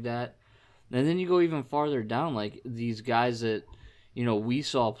pegged at. And then you go even farther down, like these guys that, we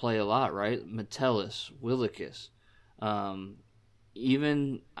saw play a lot, right? Metellus, Willekes.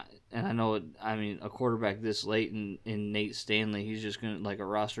 Even, and I know, a quarterback this late in Nate Stanley, he's just going to, like, a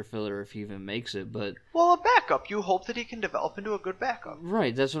roster filler if he even makes it. But Well, a backup. You hope that he can develop into a good backup.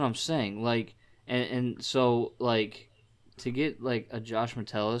 right, that's what I'm saying. Like, and so, like, to get, like, a Josh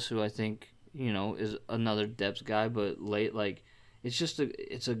Metellus, who I think, is another depth guy, but late, like, it's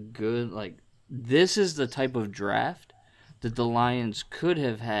a good, like, this is the type of draft that the Lions could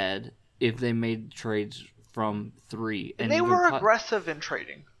have had if they made trades from 3. And they even were aggressive in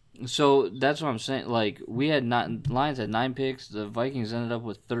trading. So that's what I'm saying. Like, Lions had 9 picks, the Vikings ended up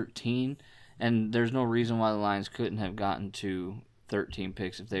with 13, and there's no reason why the Lions couldn't have gotten to 13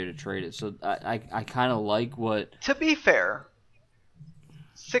 picks if they would have traded. So I kind of like what... To be fair,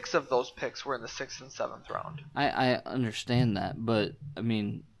 6 of those picks were in the 6th and 7th round. I understand that, but,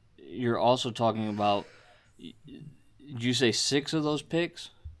 you're also talking about... Did you say 6 of those picks?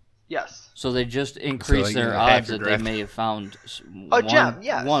 Yes. So they just increased their half odds your that they draft. may have found A gem,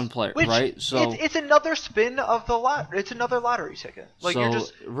 yes. one player, Which, right? So it's another spin of the lot. It's another lottery ticket. Like, you're So,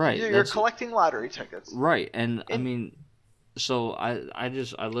 just right, You're that's- collecting lottery tickets. right, and so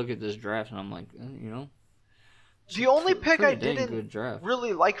I look at this draft and I'm like, it's The a only pick I pretty dang didn't good draft.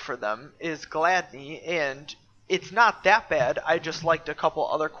 really like for them is Gladney, and it's not that bad. I just liked a couple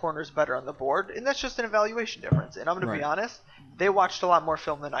other corners better on the board, and that's just an evaluation difference. And I'm going to be Right. honest, they watched a lot more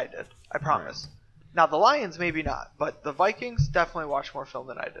film than I did. I promise. Now, the Lions, maybe not, but the Vikings definitely watched more film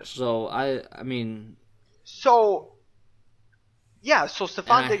than I did. So So, yeah, so And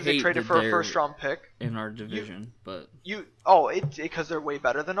Stephon I Diggs they hate traded that for a they're- first-round pick. in our division, but It's because they're way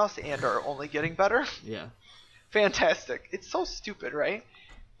better than us and are only getting better? yeah, Fantastic. It's so stupid, right?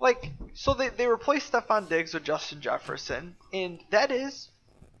 Like, so they replaced Stephon Diggs with Justin Jefferson, and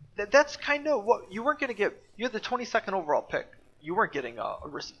that's kind of what you weren't going to get. You had the 22nd overall pick. You weren't getting a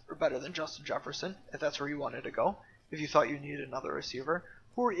receiver better than Justin Jefferson, if that's where you wanted to go, if you thought you needed another receiver.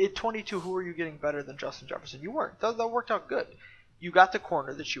 At 22, who were you getting better than Justin Jefferson? You weren't. That worked out good. You got the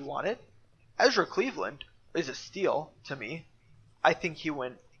corner that you wanted. Ezra Cleveland is a steal to me. I think he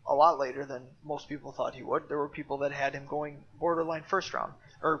went a lot later than most people thought he would. There were people that had him going borderline first round,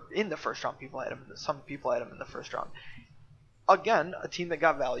 or in the first round. Some people had him in the first round. Again, a team that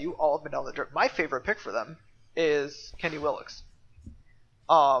got value all up and down the draft. My favorite pick for them is Kenny Willekes.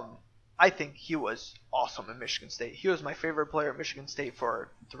 I think he was awesome at Michigan State. He was my favorite player at Michigan State for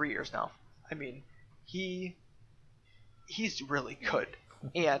 3 years now. He's really good,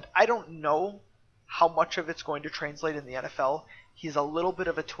 and I don't know how much of it's going to translate in the NFL. He's a little bit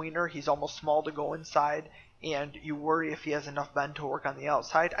of a tweener. He's almost small to go inside, and you worry if he has enough bend to work on the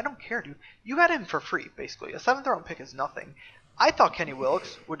outside. I don't care, dude. You got him for free, basically. A 7th round pick is nothing. I thought Kenny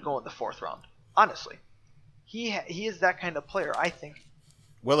Willekes would go in the 4th round. Honestly, he is that kind of player. I think. Is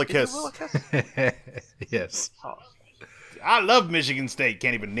it Willekes. Willekes? Yes. Oh. I love Michigan State.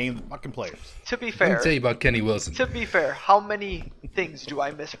 Can't even name the fucking players. To be Let fair, me tell you about Kenny Wilson. To be fair, how many things do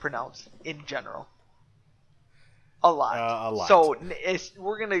I mispronounce in general? A lot. A lot. So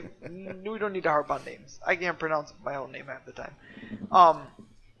we don't need to harp on names. I can't pronounce my own name half the time. I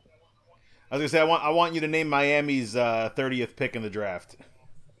was gonna say I want you to name Miami's 30th pick in the draft.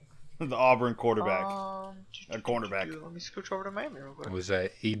 The Auburn quarterback, a cornerback. Let me scooch over to Miami real quick. Was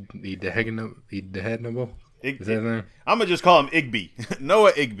that Edehegnable? Is that his name? I'm gonna just call him Igby.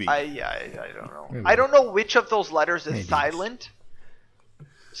 Noah Igby. I don't know. I don't know which of those letters is Maybe. silent.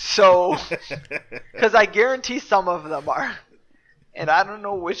 So, because I guarantee some of them are, and I don't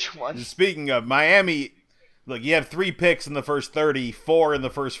know which one. Speaking of Miami, look, you have 3 picks in the first 30, 4 in the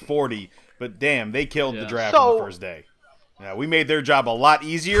first 40, but damn, they killed the Yeah. draft on the So- first day. Yeah, we made their job a lot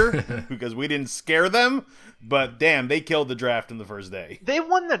easier because we didn't scare them, but damn, they killed the draft in the first day. They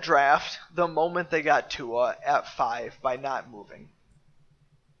won the draft the moment they got Tua at 5 by not moving.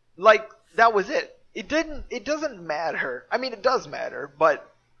 Like, that was it. It doesn't matter. I mean, it does matter,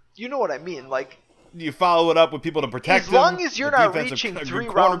 but you know what I mean. Like, you follow it up with people to protect as them. long as you're not reaching 3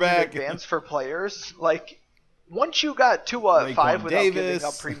 rounds in advance for players, like, once you got Tua at 5 without giving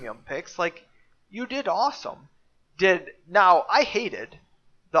up premium picks, like, you did awesome. Now, I hated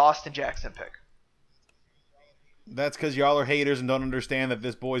the Austin Jackson pick. That's because y'all are haters and don't understand that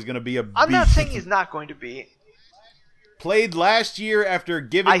this boy's going to be a beast. I'm not saying he's not going to be. Played last year after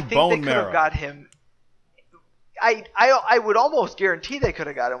giving I think bone they could marrow. have got him. I would almost guarantee they could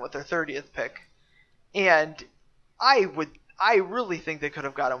have got him with their 30th pick. And I really think they could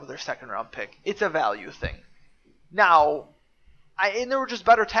have got him with their second round pick. It's a value thing. Now, and there were just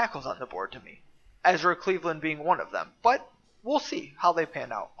better tackles on the board to me. Ezra Cleveland being one of them. But we'll see how they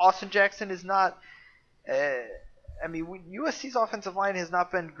pan out. Austin Jackson is not... USC's offensive line has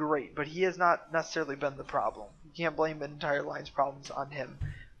not been great, but he has not necessarily been the problem. You can't blame the entire line's problems on him.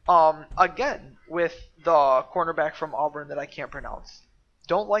 Again, with the cornerback from Auburn that I can't pronounce.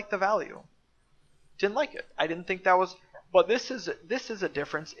 Don't like the value. Didn't like it. I didn't think that was... But this is a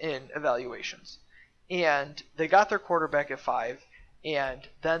difference in evaluations. And they got their quarterback at 5, and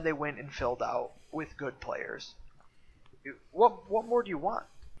then they went and filled out with good players. What more do you want?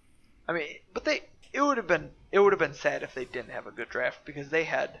 I mean, but it would have been sad if they didn't have a good draft because they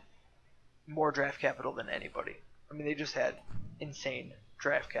had more draft capital than anybody. I mean, they just had insane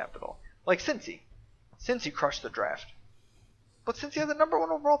draft capital. Like Cincy. Cincy crushed the draft. But Cincy had the number 1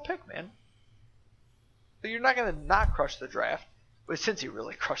 overall pick, man. So you're not going to not crush the draft. But Cincy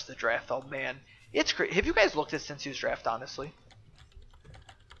really crushed the draft, though, man. It's great. Have you guys looked at Cincy's draft, honestly?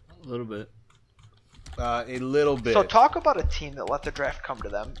 A little bit. A little bit. So talk about a team that let the draft come to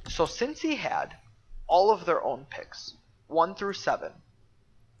them. So Cincy had all of their own picks, 1 through 7.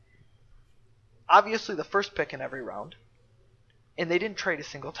 Obviously the first pick in every round. And they didn't trade a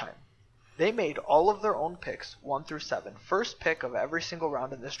single time. They made all of their own picks, 1 through 7. First pick of every single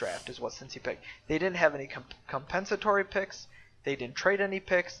round in this draft is what Cincy picked. They didn't have any compensatory picks. They didn't trade any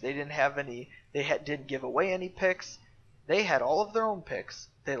picks. They didn't have any. Didn't give away any picks. They had all of their own picks.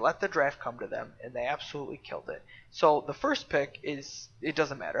 They let the draft come to them, and they absolutely killed it. So the first pick it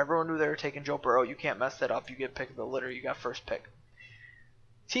doesn't matter. Everyone knew they were taking Joe Burrow. You can't mess that up. You get pick of the litter. You got first pick.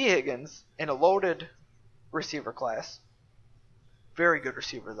 T. Higgins in a loaded receiver class. Very good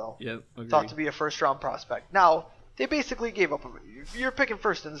receiver, though. Yep, agreed. Thought to be a first-round prospect. Now, they basically gave up. If you're picking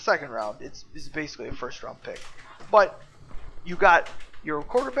first in the second round, it's basically a first-round pick. But you got your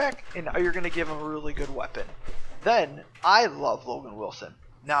quarterback, and you're going to give him a really good weapon. Then, I love Logan Wilson.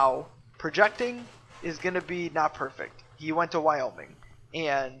 Now, projecting is going to be not perfect. He went to Wyoming.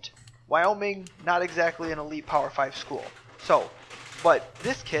 And Wyoming, not exactly an elite Power 5 school. So, but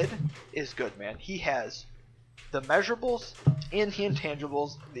this kid is good, man. He has the measurables and the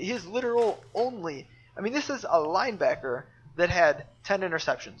intangibles. His literal only... I mean, this is a linebacker that had 10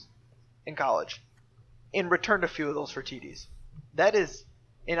 interceptions in college and returned a few of those for TDs. That is...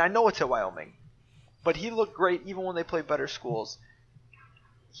 And I know it's at Wyoming. But he looked great even when they played better schools.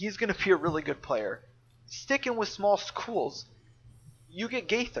 He's going to be a really good player. Sticking with small schools, you get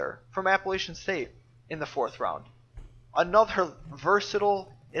Gaither from Appalachian State in the 4th round. Another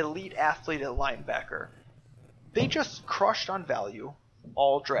versatile, elite athlete at linebacker. They just crushed on value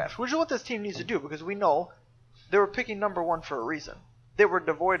all draft, which is what this team needs to do because we know they were picking number 1 for a reason. They were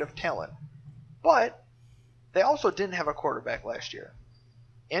devoid of talent. But they also didn't have a quarterback last year.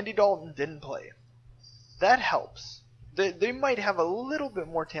 Andy Dalton didn't play. That helps. They might have a little bit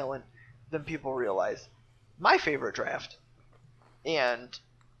more talent than people realize. My favorite draft, and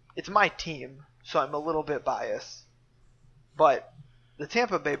it's my team, so I'm a little bit biased, but the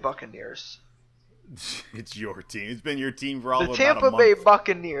Tampa Bay Buccaneers. It's your team. It's been your team for all The of about a Tampa month. Bay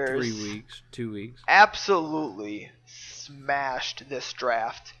Buccaneers 3 weeks, 2 weeks. absolutely smashed this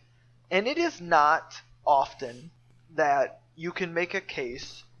draft. And it is not often that you can make a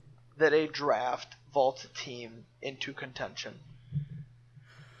case that a draft vaults a team into contention.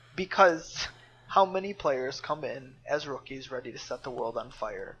 Because how many players come in as rookies ready to set the world on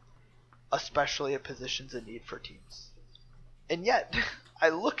fire, especially at positions in need for teams. And yet, I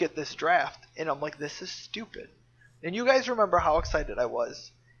look at this draft and I'm like, this is stupid. And you guys remember how excited I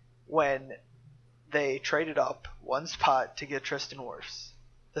was when they traded up 1 spot to get Tristan Wirfs.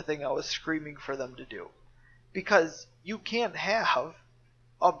 The thing I was screaming for them to do. Because you can't have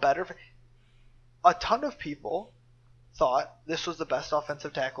a better... A ton of people thought this was the best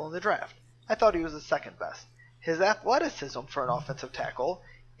offensive tackle in the draft. I thought he was the second best. His athleticism for an offensive tackle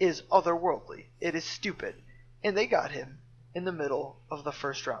is otherworldly. It is stupid. And they got him in the middle of the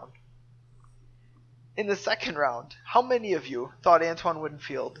first round. In the second round, how many of you thought Antoine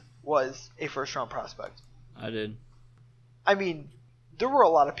Winfield was a first-round prospect? I did. I mean, there were a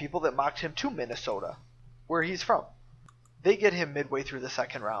lot of people that mocked him to Minnesota, where he's from. They get him midway through the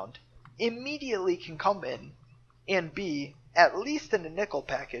second round. Immediately can come in and be at least in a nickel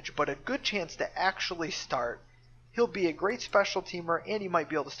package, but a good chance to actually start. He'll be a great special teamer, and he might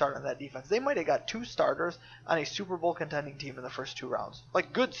be able to start on that defense. They might have got 2 starters on a Super Bowl contending team in the first 2 rounds.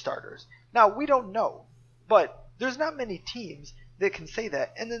 Like, good starters. Now, we don't know, but there's not many teams that can say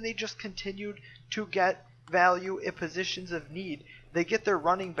that. And then they just continued to get value at positions of need. They get their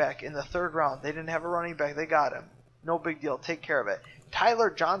running back in the 3rd round. They didn't have a running back. They got him. No big deal. Take care of it. Tyler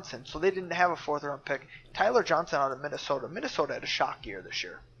Johnson. So they didn't have a 4th-round pick. Tyler Johnson out of Minnesota. Minnesota had a shock year this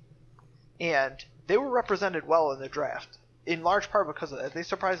year. And they were represented well in the draft, in large part because of that. They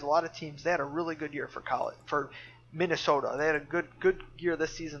surprised a lot of teams. They had a really good year for Minnesota. They had a good year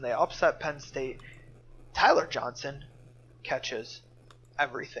this season. They upset Penn State. Tyler Johnson catches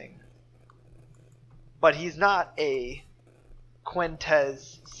everything. But he's not a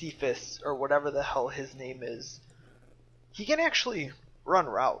Quintez Cephas or whatever the hell his name is. He can actually run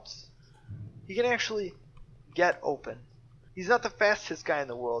routes. He can actually get open. He's not the fastest guy in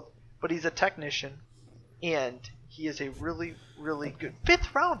the world, but he's a technician, and he is a really, really good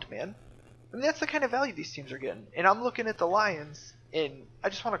 5th round, man. I mean, that's the kind of value these teams are getting. And I'm looking at the Lions, and I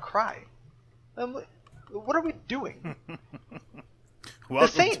just want to cry. I'm like, what are we doing? Welcome the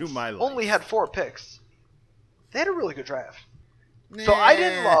Saints to my life. only had 4 picks. They had a really good draft. So I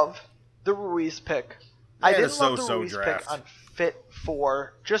didn't love the Ruiz pick. I had a didn't love the so-so Ruiz draft. pick on fit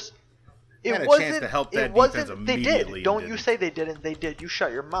for just. It Had a wasn't. chance to help that it wasn't. defense They immediately did. and Don't you didn't. say they didn't? They did. You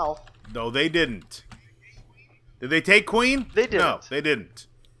shut your mouth. No, they didn't. Did they take Queen? They didn't. No, they didn't.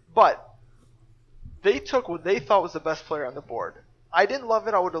 But they took what they thought was the best player on the board. I didn't love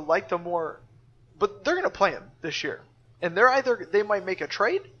it. I would have liked them more, but they're gonna play him this year, and they might make a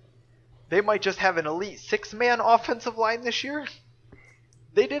trade. They might just have an elite 6-man offensive line this year.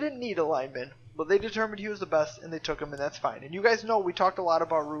 They didn't need a lineman, but they determined he was the best, and they took him, and that's fine. And you guys know we talked a lot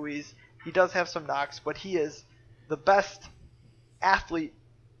about Ruiz. He does have some knocks, but he is the best athlete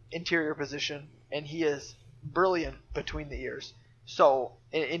interior position, and he is brilliant between the ears. So,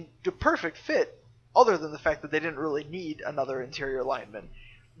 in the perfect fit, other than the fact that they didn't really need another interior lineman.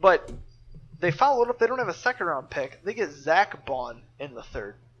 But they followed up. They don't have a 2nd-round pick. They get Zach Bond in the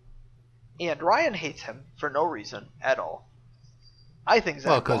 3rd. And Ryan hates him for no reason at all. I think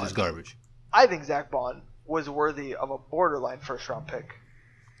Zach because Bond. it's garbage. I think Zach Bond was worthy of a borderline 1st-round pick.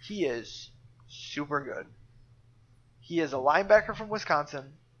 He is super good. He is a linebacker from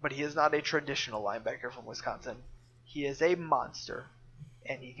Wisconsin, but he is not a traditional linebacker from Wisconsin. He is a monster,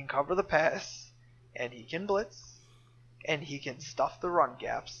 and he can cover the pass, and he can blitz, and he can stuff the run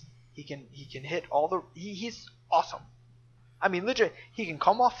gaps. He can hit all the. He's awesome. I mean, legit, he can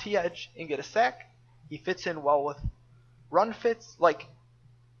come off the edge and get a sack. He fits in well with run fits. Like,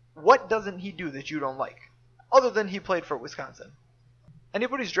 what doesn't he do that you don't like? Other than he played for Wisconsin.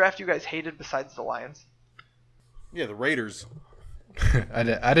 Anybody's draft you guys hated besides the Lions? Yeah, the Raiders. I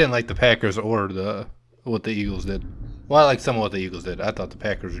didn't like the Packers or what the Eagles did. Well, I liked some of what the Eagles did. I thought the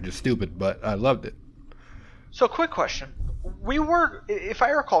Packers were just stupid, but I loved it. So, quick question. We were, if I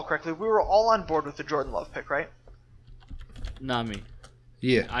recall correctly, we were all on board with the Jordan Love pick, right? Not me.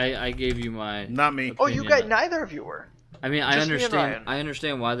 Yeah. I gave you my. Not me. Oh, you opinion. guys, neither of you were. I mean, I Just me and understand. Ryan. I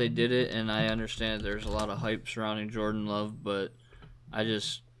understand why they did it, and I understand there's a lot of hype surrounding Jordan Love, but I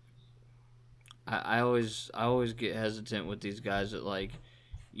just, I always get hesitant with these guys that like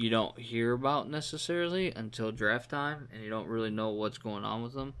you don't hear about necessarily until draft time, and you don't really know what's going on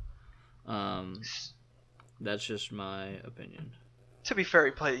with them. That's just my opinion. To be fair,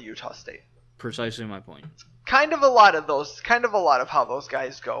 he played at Utah State. Precisely my point. Kind of a lot of how those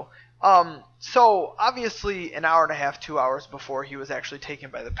guys go. So obviously an hour and a half, 2 hours before he was actually taken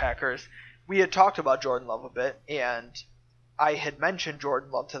by the Packers, we had talked about Jordan Love a bit, and I had mentioned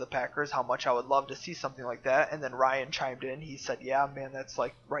Jordan Love to the Packers, how much I would love to see something like that, and then Ryan chimed in. He said, yeah, man, that's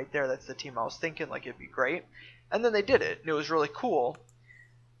like right there. That's the team I was thinking, like it'd be great. And then they did it, and it was really cool.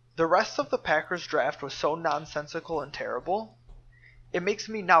 The rest of the Packers draft was so nonsensical and terrible, it makes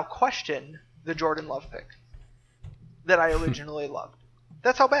me now question the Jordan Love pick that I originally loved.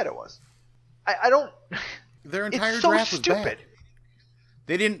 That's how bad it was. I don't. Their entire It's so draft was stupid. bad.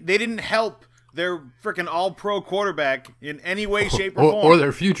 They didn't help their freaking all-pro quarterback in any way, shape, or or, form. or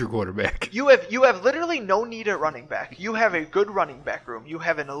their future quarterback. You have literally no need at running back. You have a good running back room. You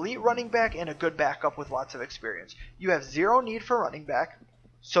have an elite running back and a good backup with lots of experience. You have zero need for running back,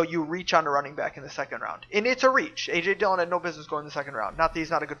 so you reach on a running back in the second round. And it's a reach. A.J. Dillon had no business going in the second round. Not that he's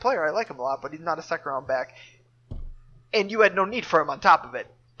not a good player. I like him a lot, but he's not a second-round back. And you had no need for him on top of it.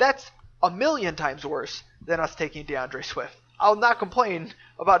 That's a million times worse than us taking DeAndre Swift. I'll not complain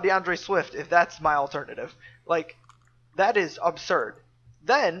about DeAndre Swift if that's my alternative. Like, that is absurd.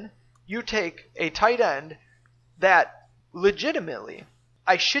 Then you take a tight end that legitimately,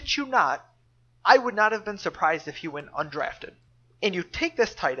 I shit you not, I would not have been surprised if he went undrafted. And you take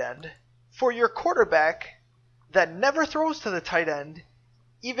this tight end for your quarterback that never throws to the tight end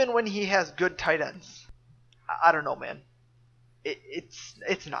even when he has good tight ends. I don't know, man.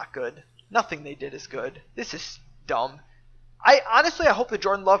 It's not good. Nothing they did is good. This is dumb. I hope the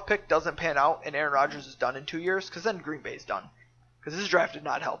Jordan Love pick doesn't pan out and Aaron Rodgers is done in 2 years, because then Green Bay's done. Because this draft did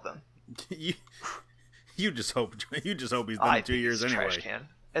not help them. you just hope he's done in 2 years anyway. Trash can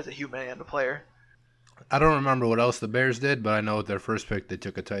as a human and a player. I don't remember what else the Bears did, but I know with their first pick they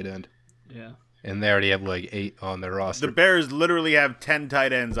took a tight end. Yeah. And they already have like 8 on their roster. The Bears literally have 10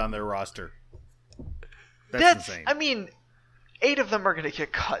 tight ends on their roster. That's insane. I mean, 8 of them are going to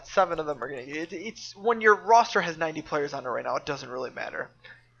get cut. 7 of them are going to get... It's when your roster has 90 players on it right now, it doesn't really matter.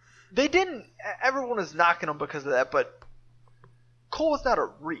 They didn't... Everyone is knocking them because of that, but Cole was not a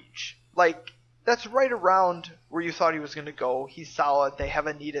reach. Like, that's right around where you thought he was going to go. He's solid. They have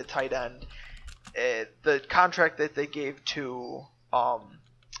a needed tight end. The contract that they gave to...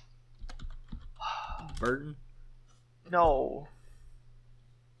 Burton? No.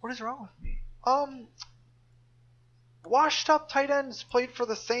 What is wrong with me? Washed up tight ends, played for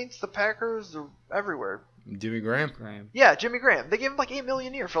the Saints, the Packers, everywhere. Jimmy Graham? Yeah, Jimmy Graham. They gave him like $8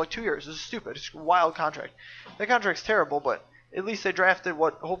 million a year for like 2 years. This is stupid. It's a wild contract. That contract's terrible, but at least they drafted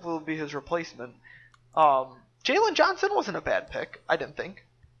what hopefully will be his replacement. Jalen Johnson wasn't a bad pick, I didn't think,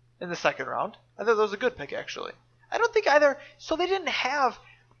 in the second round. I thought that was a good pick, actually. I don't think either. So they didn't have.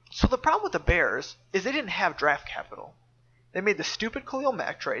 So the problem with the Bears is they didn't have draft capital. They made the stupid Khalil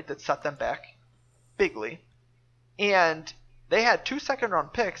Mack trade that set them back bigly. And they had 2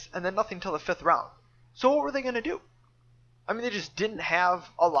 second-round picks and then nothing till the 5th round. So what were they going to do? I mean, they just didn't have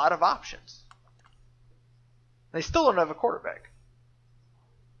a lot of options. They still don't have a quarterback.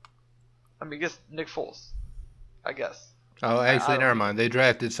 I mean, I guess Nick Foles. I guess. Oh, actually, never mind. They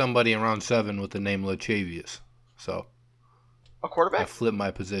drafted somebody in round 7 with the name Lachavius. So A quarterback? I flipped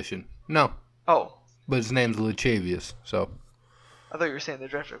my position. No, Oh, but his name's Lachavius. So I thought you were saying they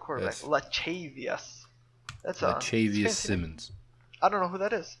drafted a quarterback. Yes. Lachavius. That's Lachavius fancy name. Simmons. I don't know who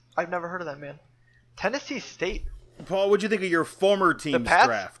that is. I've never heard of that man. Tennessee State. Paul, what'd you think of your former The team's Pats?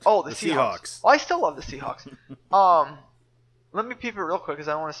 draft? Oh, the Seahawks. Oh, I still love the Seahawks. Let me peep it real quick because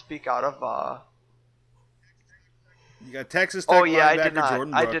I want to speak out of. You got Texas Tech linebacker I did not.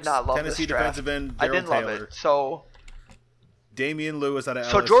 Jordan Brooks, I did not love Tennessee this draft. defensive end I Darrell didn't Taylor, love it. So Damian Lewis out of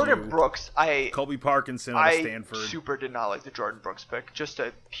LSU, Jordan Brooks, Colby Parkinson out of I Stanford. super did not like the Jordan Brooks pick. Just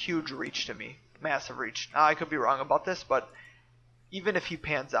a huge reach to me. Massive reach. Now, I could be wrong about this, but even if he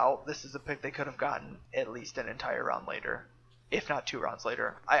pans out, this is a pick they could have gotten at least an entire round later, if not 2 rounds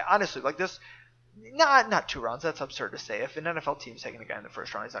later. I honestly, like this, not 2 rounds. That's absurd to say. If an NFL team's taking a guy in the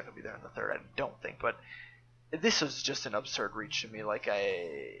first round, he's not going to be there in the third. I don't think, but this was just an absurd reach to me.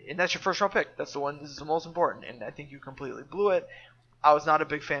 And that's your first round pick. That's the one. This is the most important, and I think you completely blew it. I was not a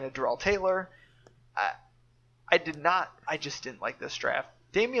big fan of Darrell Taylor. I just didn't like this draft.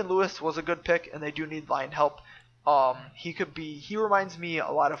 Damian Lewis was a good pick, and they do need line help. He reminds me a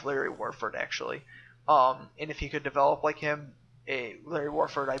lot of Larry Warford, actually. And if he could develop like him, Larry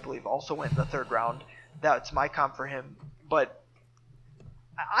Warford, I believe, also went in the 3rd round. That's my comp for him. But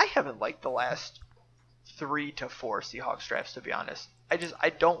I haven't liked the last 3 to 4 Seahawks drafts, to be honest. I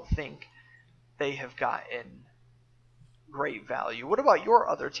don't think they have gotten great value. What about your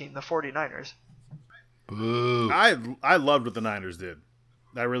other team, the 49ers? Boo. I loved what the Niners did.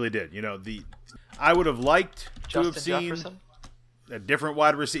 I really did. I would have liked to have seen Jefferson? a different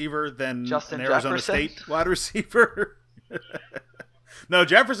wide receiver than Justin an Arizona Jefferson? State wide receiver. No,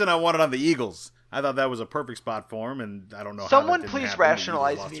 Jefferson I wanted on the Eagles. I thought that was a perfect spot for him, and I don't know Someone how that didn't please happen.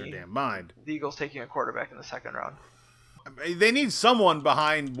 rationalize The Eagles lost me. their damn mind. The Eagles taking a quarterback in the 2nd round. They need someone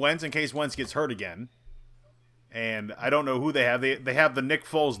behind Wentz in case Wentz gets hurt again. And I don't know who they have. They have the Nick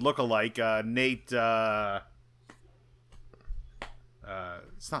Foles lookalike, Nate.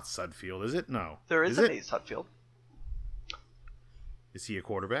 It's not Sudfeld, is it? No. There is it? Nate Sudfeld. Is he a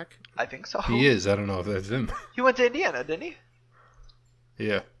quarterback? I think so. He is. I don't know if that's him. He went to Indiana, didn't he?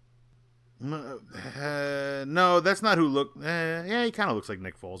 Yeah. No, that's not who look. Yeah, he kind of looks like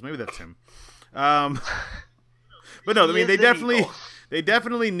Nick Foles. Maybe that's him. But no, I mean they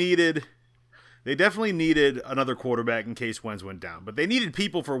definitely needed another quarterback in case Wentz went down. But they needed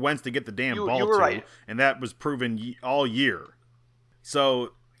people for Wentz to get the damn ball to, right. And that was proven all year.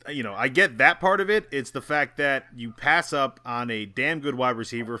 So, I get that part of it. It's the fact that you pass up on a damn good wide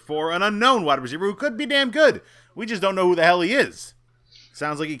receiver for an unknown wide receiver who could be damn good. We just don't know who the hell he is.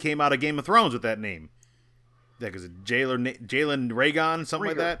 Sounds like he came out of Game of Thrones with that name. Yeah, because Jalen Ragon, something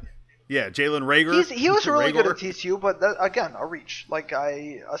like that. Yeah, Jalen Rager. He was really good at TCU, but that, again, a reach.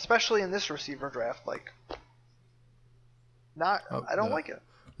 Especially in this receiver draft, I don't like it.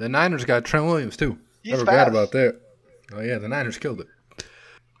 The Niners got Trent Williams too. He's Never fast. forgot about that. Oh yeah, the Niners killed it.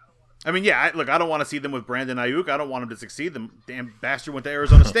 I mean, yeah, I don't want to see them with Brandon Ayuk. I don't want him to succeed. The damn bastard went to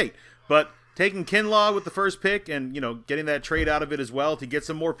Arizona State. But taking Kinlaw with the first pick and, getting that trade out of it as well to get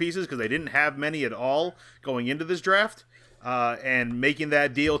some more pieces because they didn't have many at all going into this draft, and making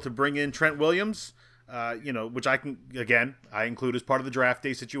that deal to bring in Trent Williams, which I include as part of the draft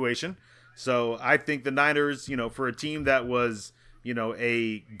day situation. So I think the Niners, for a team that was,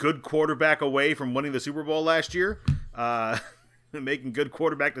 a good quarterback away from winning the Super Bowl last year, making good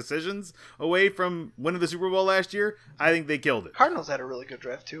quarterback decisions away from winning the Super Bowl last year, I think they killed it. Cardinals had a really good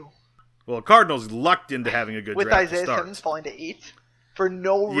draft too. Well, Cardinals lucked into having a good with draft Isaiah Simmons falling to 8 for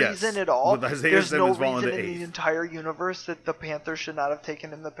no reason at all. With Isaiah There's Simmons no falling reason to in 8th. the entire universe that the Panthers should not have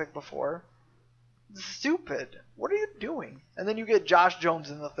taken him the pick before. Stupid. What are you doing? And then you get Josh Jones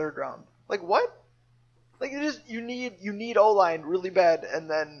in the 3rd round. What? You need O-line really bad, and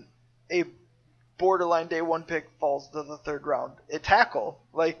then a borderline day 1 pick falls to the 3rd round. A tackle.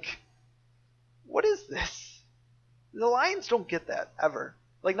 What is this? The Lions don't get that ever.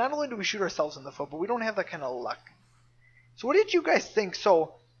 Not only do we shoot ourselves in the foot, but we don't have that kind of luck. So what did you guys think?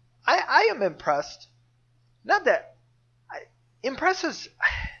 So I am impressed. Not that impressed is,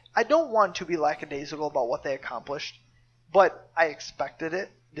 I don't want to be lackadaisical about what they accomplished, but I expected it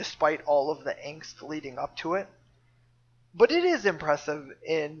despite all of the angst leading up to it. But it is impressive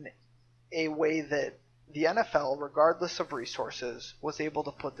in a way that the NFL, regardless of resources, was able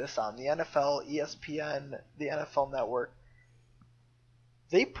to put this on. The NFL, ESPN, the NFL Network,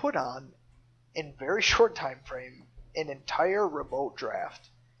 they put on, in very short time frame, an entire remote draft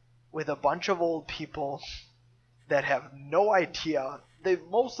with a bunch of old people that have no idea.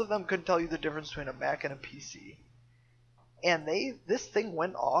 Most of them couldn't tell you the difference between a Mac and a PC. And this thing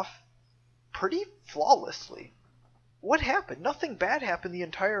went off pretty flawlessly. What happened? Nothing bad happened the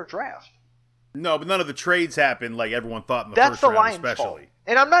entire draft. No, but none of the trades happened like everyone thought in the That's first the round, Lions' especially. fault.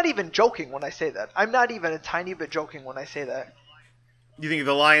 And I'm not even joking when I say that. I'm not even a tiny bit joking when I say that. You think if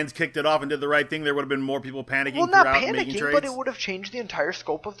the Lions kicked it off and did the right thing, there would have been more people panicking Well, not throughout and making panicking, trades? but it would have changed the entire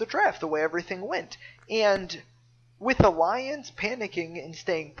scope of the draft, the way everything went. And with the Lions panicking and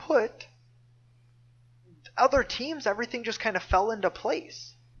staying put, other teams, everything just kind of fell into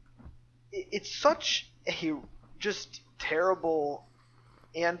place. It's such a just terrible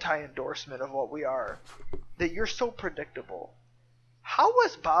anti-endorsement of what we are that you're so predictable. How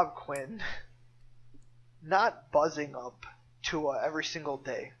was Bob Quinn not buzzing up Tua every single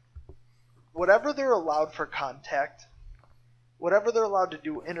day? Whatever they're allowed for contact, whatever they're allowed to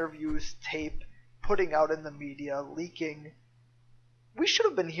do, interviews, tape, putting out in the media, leaking, we should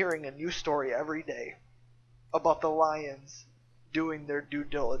have been hearing a new story every day about the Lions doing their due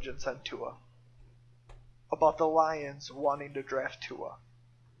diligence on Tua, about the Lions wanting to draft Tua.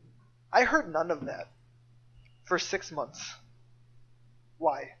 I heard none of that for 6 months.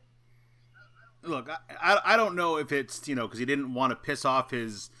 Why? Look, I don't know if it's, because he didn't want to piss off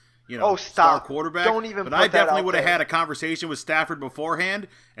his, Oh, star stop. quarterback. Don't even but put I that definitely out would have there. had a conversation with Stafford beforehand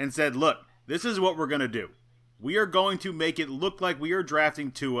and said, look, this is what we're going to do. We are going to make it look like we are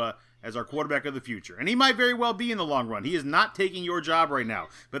drafting Tua as our quarterback of the future. And he might very well be in the long run. He is not taking your job right now.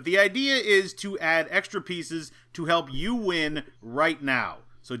 But the idea is to add extra pieces to help you win right now.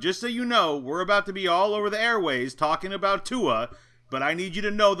 So just so you know, we're about to be all over the airways talking about Tua, but I need you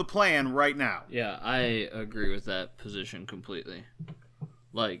to know the plan right now. Yeah, I agree with that position completely.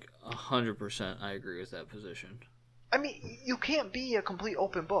 100% I agree with that position. I mean, you can't be a complete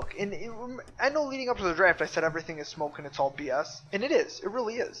open book. And I know leading up to the draft, I said everything is smoke and it's all BS, and it is. It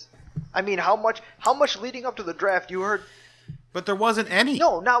really is. I mean, how much leading up to the draft you heard? But there wasn't any.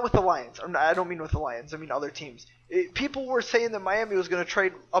 No, not with the Lions. I don't mean with the Lions. I mean other teams. People were saying that Miami was going to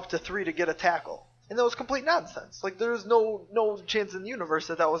trade up to 3 to get a tackle, and that was complete nonsense. There was no chance in the universe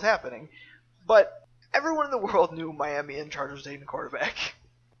that was happening. But everyone in the world knew Miami and Chargers taking a quarterback.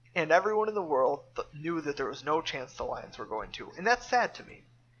 And everyone in the world knew that there was no chance the Lions were going to. And that's sad to me.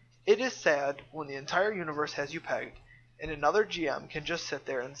 It is sad when the entire universe has you pegged, and another GM can just sit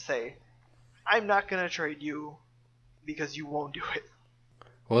there and say, I'm not going to trade you because you won't do it.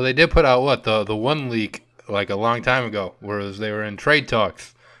 Well, they did put out the one leak like a long time ago, whereas they were in trade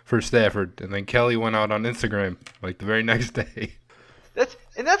talks for Stafford, and then Kelly went out on Instagram like the very next day. That's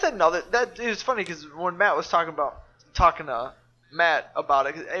another. That is funny because when Matt was talking to Matt about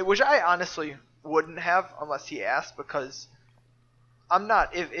it, which I honestly wouldn't have unless he asked, because I'm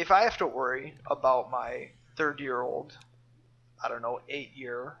not. If I have to worry about my 3rd-year-old, I don't know,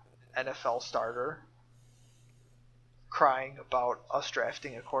 8-year NFL starter crying about us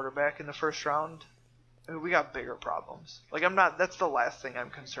drafting a quarterback in the first round, I mean, we got bigger problems. Like, I'm not. That's the last thing I'm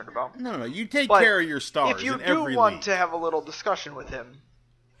concerned about. No. You take But care of your stars if you in do every want league. to have a little discussion with him,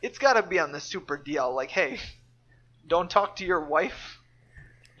 it's got to be on the super DL. Like, hey, don't talk to your wife.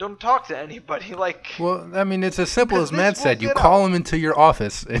 Don't talk to anybody. Like, Well, I mean, it's as simple as Because Matt this will said. You get call out. him into your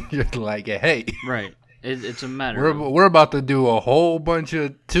office, and you're like, hey, Right. It's a matter of, we're about to do a whole bunch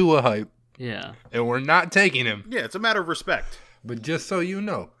of Tua hype, yeah. and we're not taking him. Yeah, it's a matter of respect. But just so you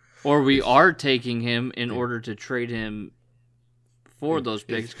know, Or we are taking him in order to trade him for those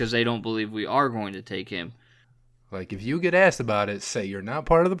picks because they don't believe we are going to take him. like if you get asked about it, say you're not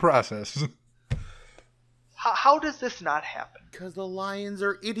part of the process. how does this not happen? Because the Lions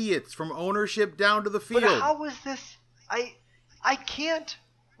are idiots from ownership down to the field. But how is this? I can't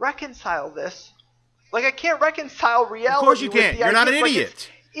reconcile this. Like, I can't reconcile reality. Of course you with can't. the You're not an idea- like, idiot.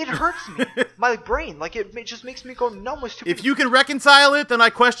 it hurts me. My brain. Like, it just makes me go numb with stupid. If you can reconcile it, then I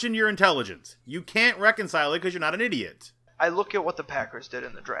question your intelligence. You can't reconcile it because you're not an idiot. I look at what the Packers did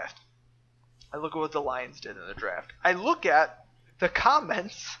in the draft. I look at what the Lions did in the draft. I look at the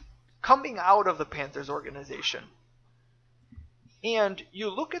comments coming out of the Panthers organization. And you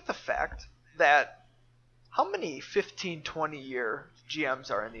look at the fact that how many 15, 20-year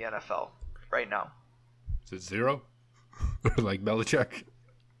GMs are in the NFL right now? Is it 0? Like Belichick?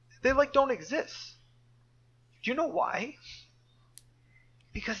 They, like, don't exist. Do you know why?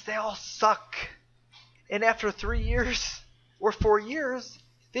 Because they all suck. And after 3 years or 4 years,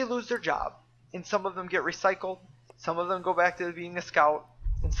 they lose their job. And some of them get recycled, some of them go back to being a scout,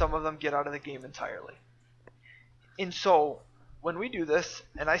 and some of them get out of the game entirely. And so, when we do this,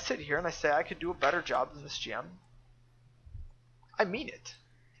 and I sit here and I say I could do a better job than this GM, I mean it.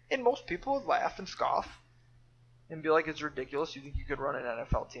 And most people would laugh and scoff and be like, it's ridiculous, you think you could run an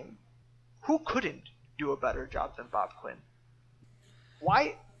NFL team? Who couldn't do a better job than Bob Quinn?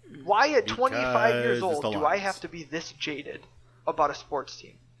 Why at 25 years Because old it's the do I Lions. have to be this jaded about a sports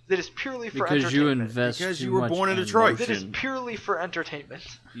team that is purely for Because you entertainment? invest Because too you were much born in Detroit. That is emotion. purely for entertainment.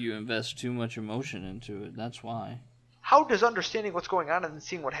 You invest too much emotion into it. That's why. How does understanding what's going on and then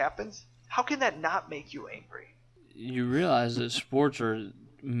seeing what happens, how can that not make you angry? You realize that sports are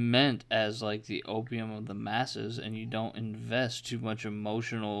meant as like the opium of the masses, and you don't invest too much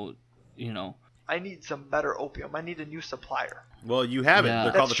emotional, I need some better opium. I need a new supplier. Well, you have it. Yeah.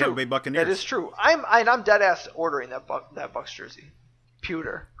 They're called the That's true. Tampa Bay Buccaneers. That is true. I'm dead ass ordering that Bucks jersey.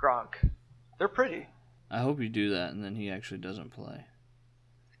 Pewter, Gronk. They're pretty. I hope you do that, and then he actually doesn't play.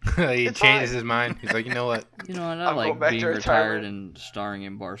 He It's changes fine. his mind. He's like, you know what? You know, and I'm I like going back being to retired retirement. and starring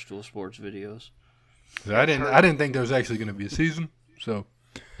in Barstool Sports videos. I didn't think there was actually going to be a season, so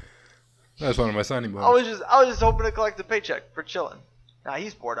that's one of my signing I was bonus. just hoping to collect the paycheck for chilling. Nah,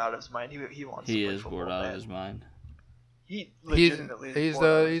 he's bored out of his mind. He wants. He to play is football bored out of bad. his mind. He He's legitimately. is he's bored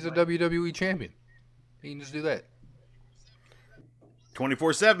out of he's his a mind. WWE champion. He can just do that.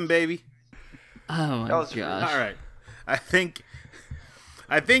 24/7, baby. Oh my That was gosh! All right.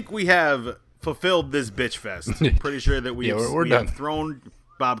 I think we have fulfilled this bitch fest. Pretty sure that we Yeah, have, we're we done. have thrown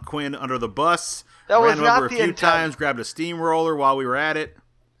Bob Quinn under the bus. That was ran him not over a the few intent. times, grabbed a steamroller while we were at it.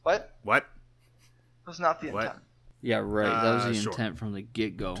 What? What? That was not the What? intent. Yeah, right. That was the Sure. intent from the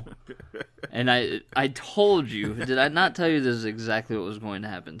get go. And I told you, did I not tell you this is exactly what was going to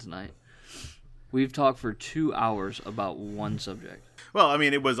happen tonight? We've talked for 2 hours about one subject. Well, I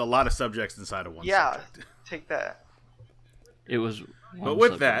mean, it was a lot of subjects inside of one Yeah, subject. take that. It was. But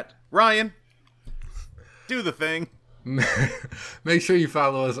with that, Ryan, do the thing. Make sure you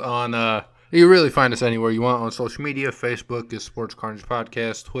follow us on. You can really find us anywhere you want on social media. Facebook is Sports Carnage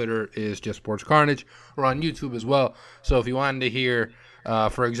Podcast. Twitter is just Sports Carnage. We're on YouTube as well. So if you wanted to hear,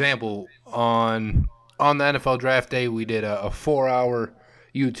 for example, on the NFL Draft Day, we did a 4-hour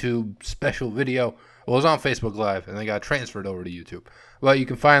YouTube special video. Well, it was on Facebook Live, and they got transferred over to YouTube. But you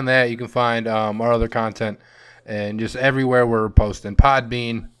can find that. You can find our other content, and just everywhere we're posting.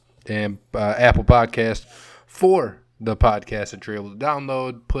 Podbean and Apple Podcast for the podcast that you're able to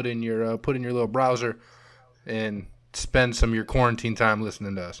download, put in your little browser, and spend some of your quarantine time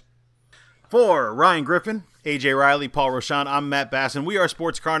listening to us. For Ryan Griffin, AJ Riley, Paul Rochon, I'm Matt Basson. We are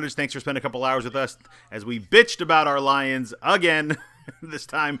Sports Carnage. Thanks for spending a couple hours with us as we bitched about our Lions again. This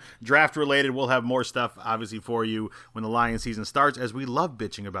time, draft related. We'll have more stuff, obviously, for you when the Lions season starts, as we love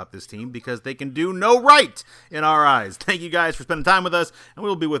bitching about this team because they can do no right in our eyes. Thank you guys for spending time with us, and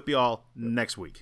we'll be with you all next week.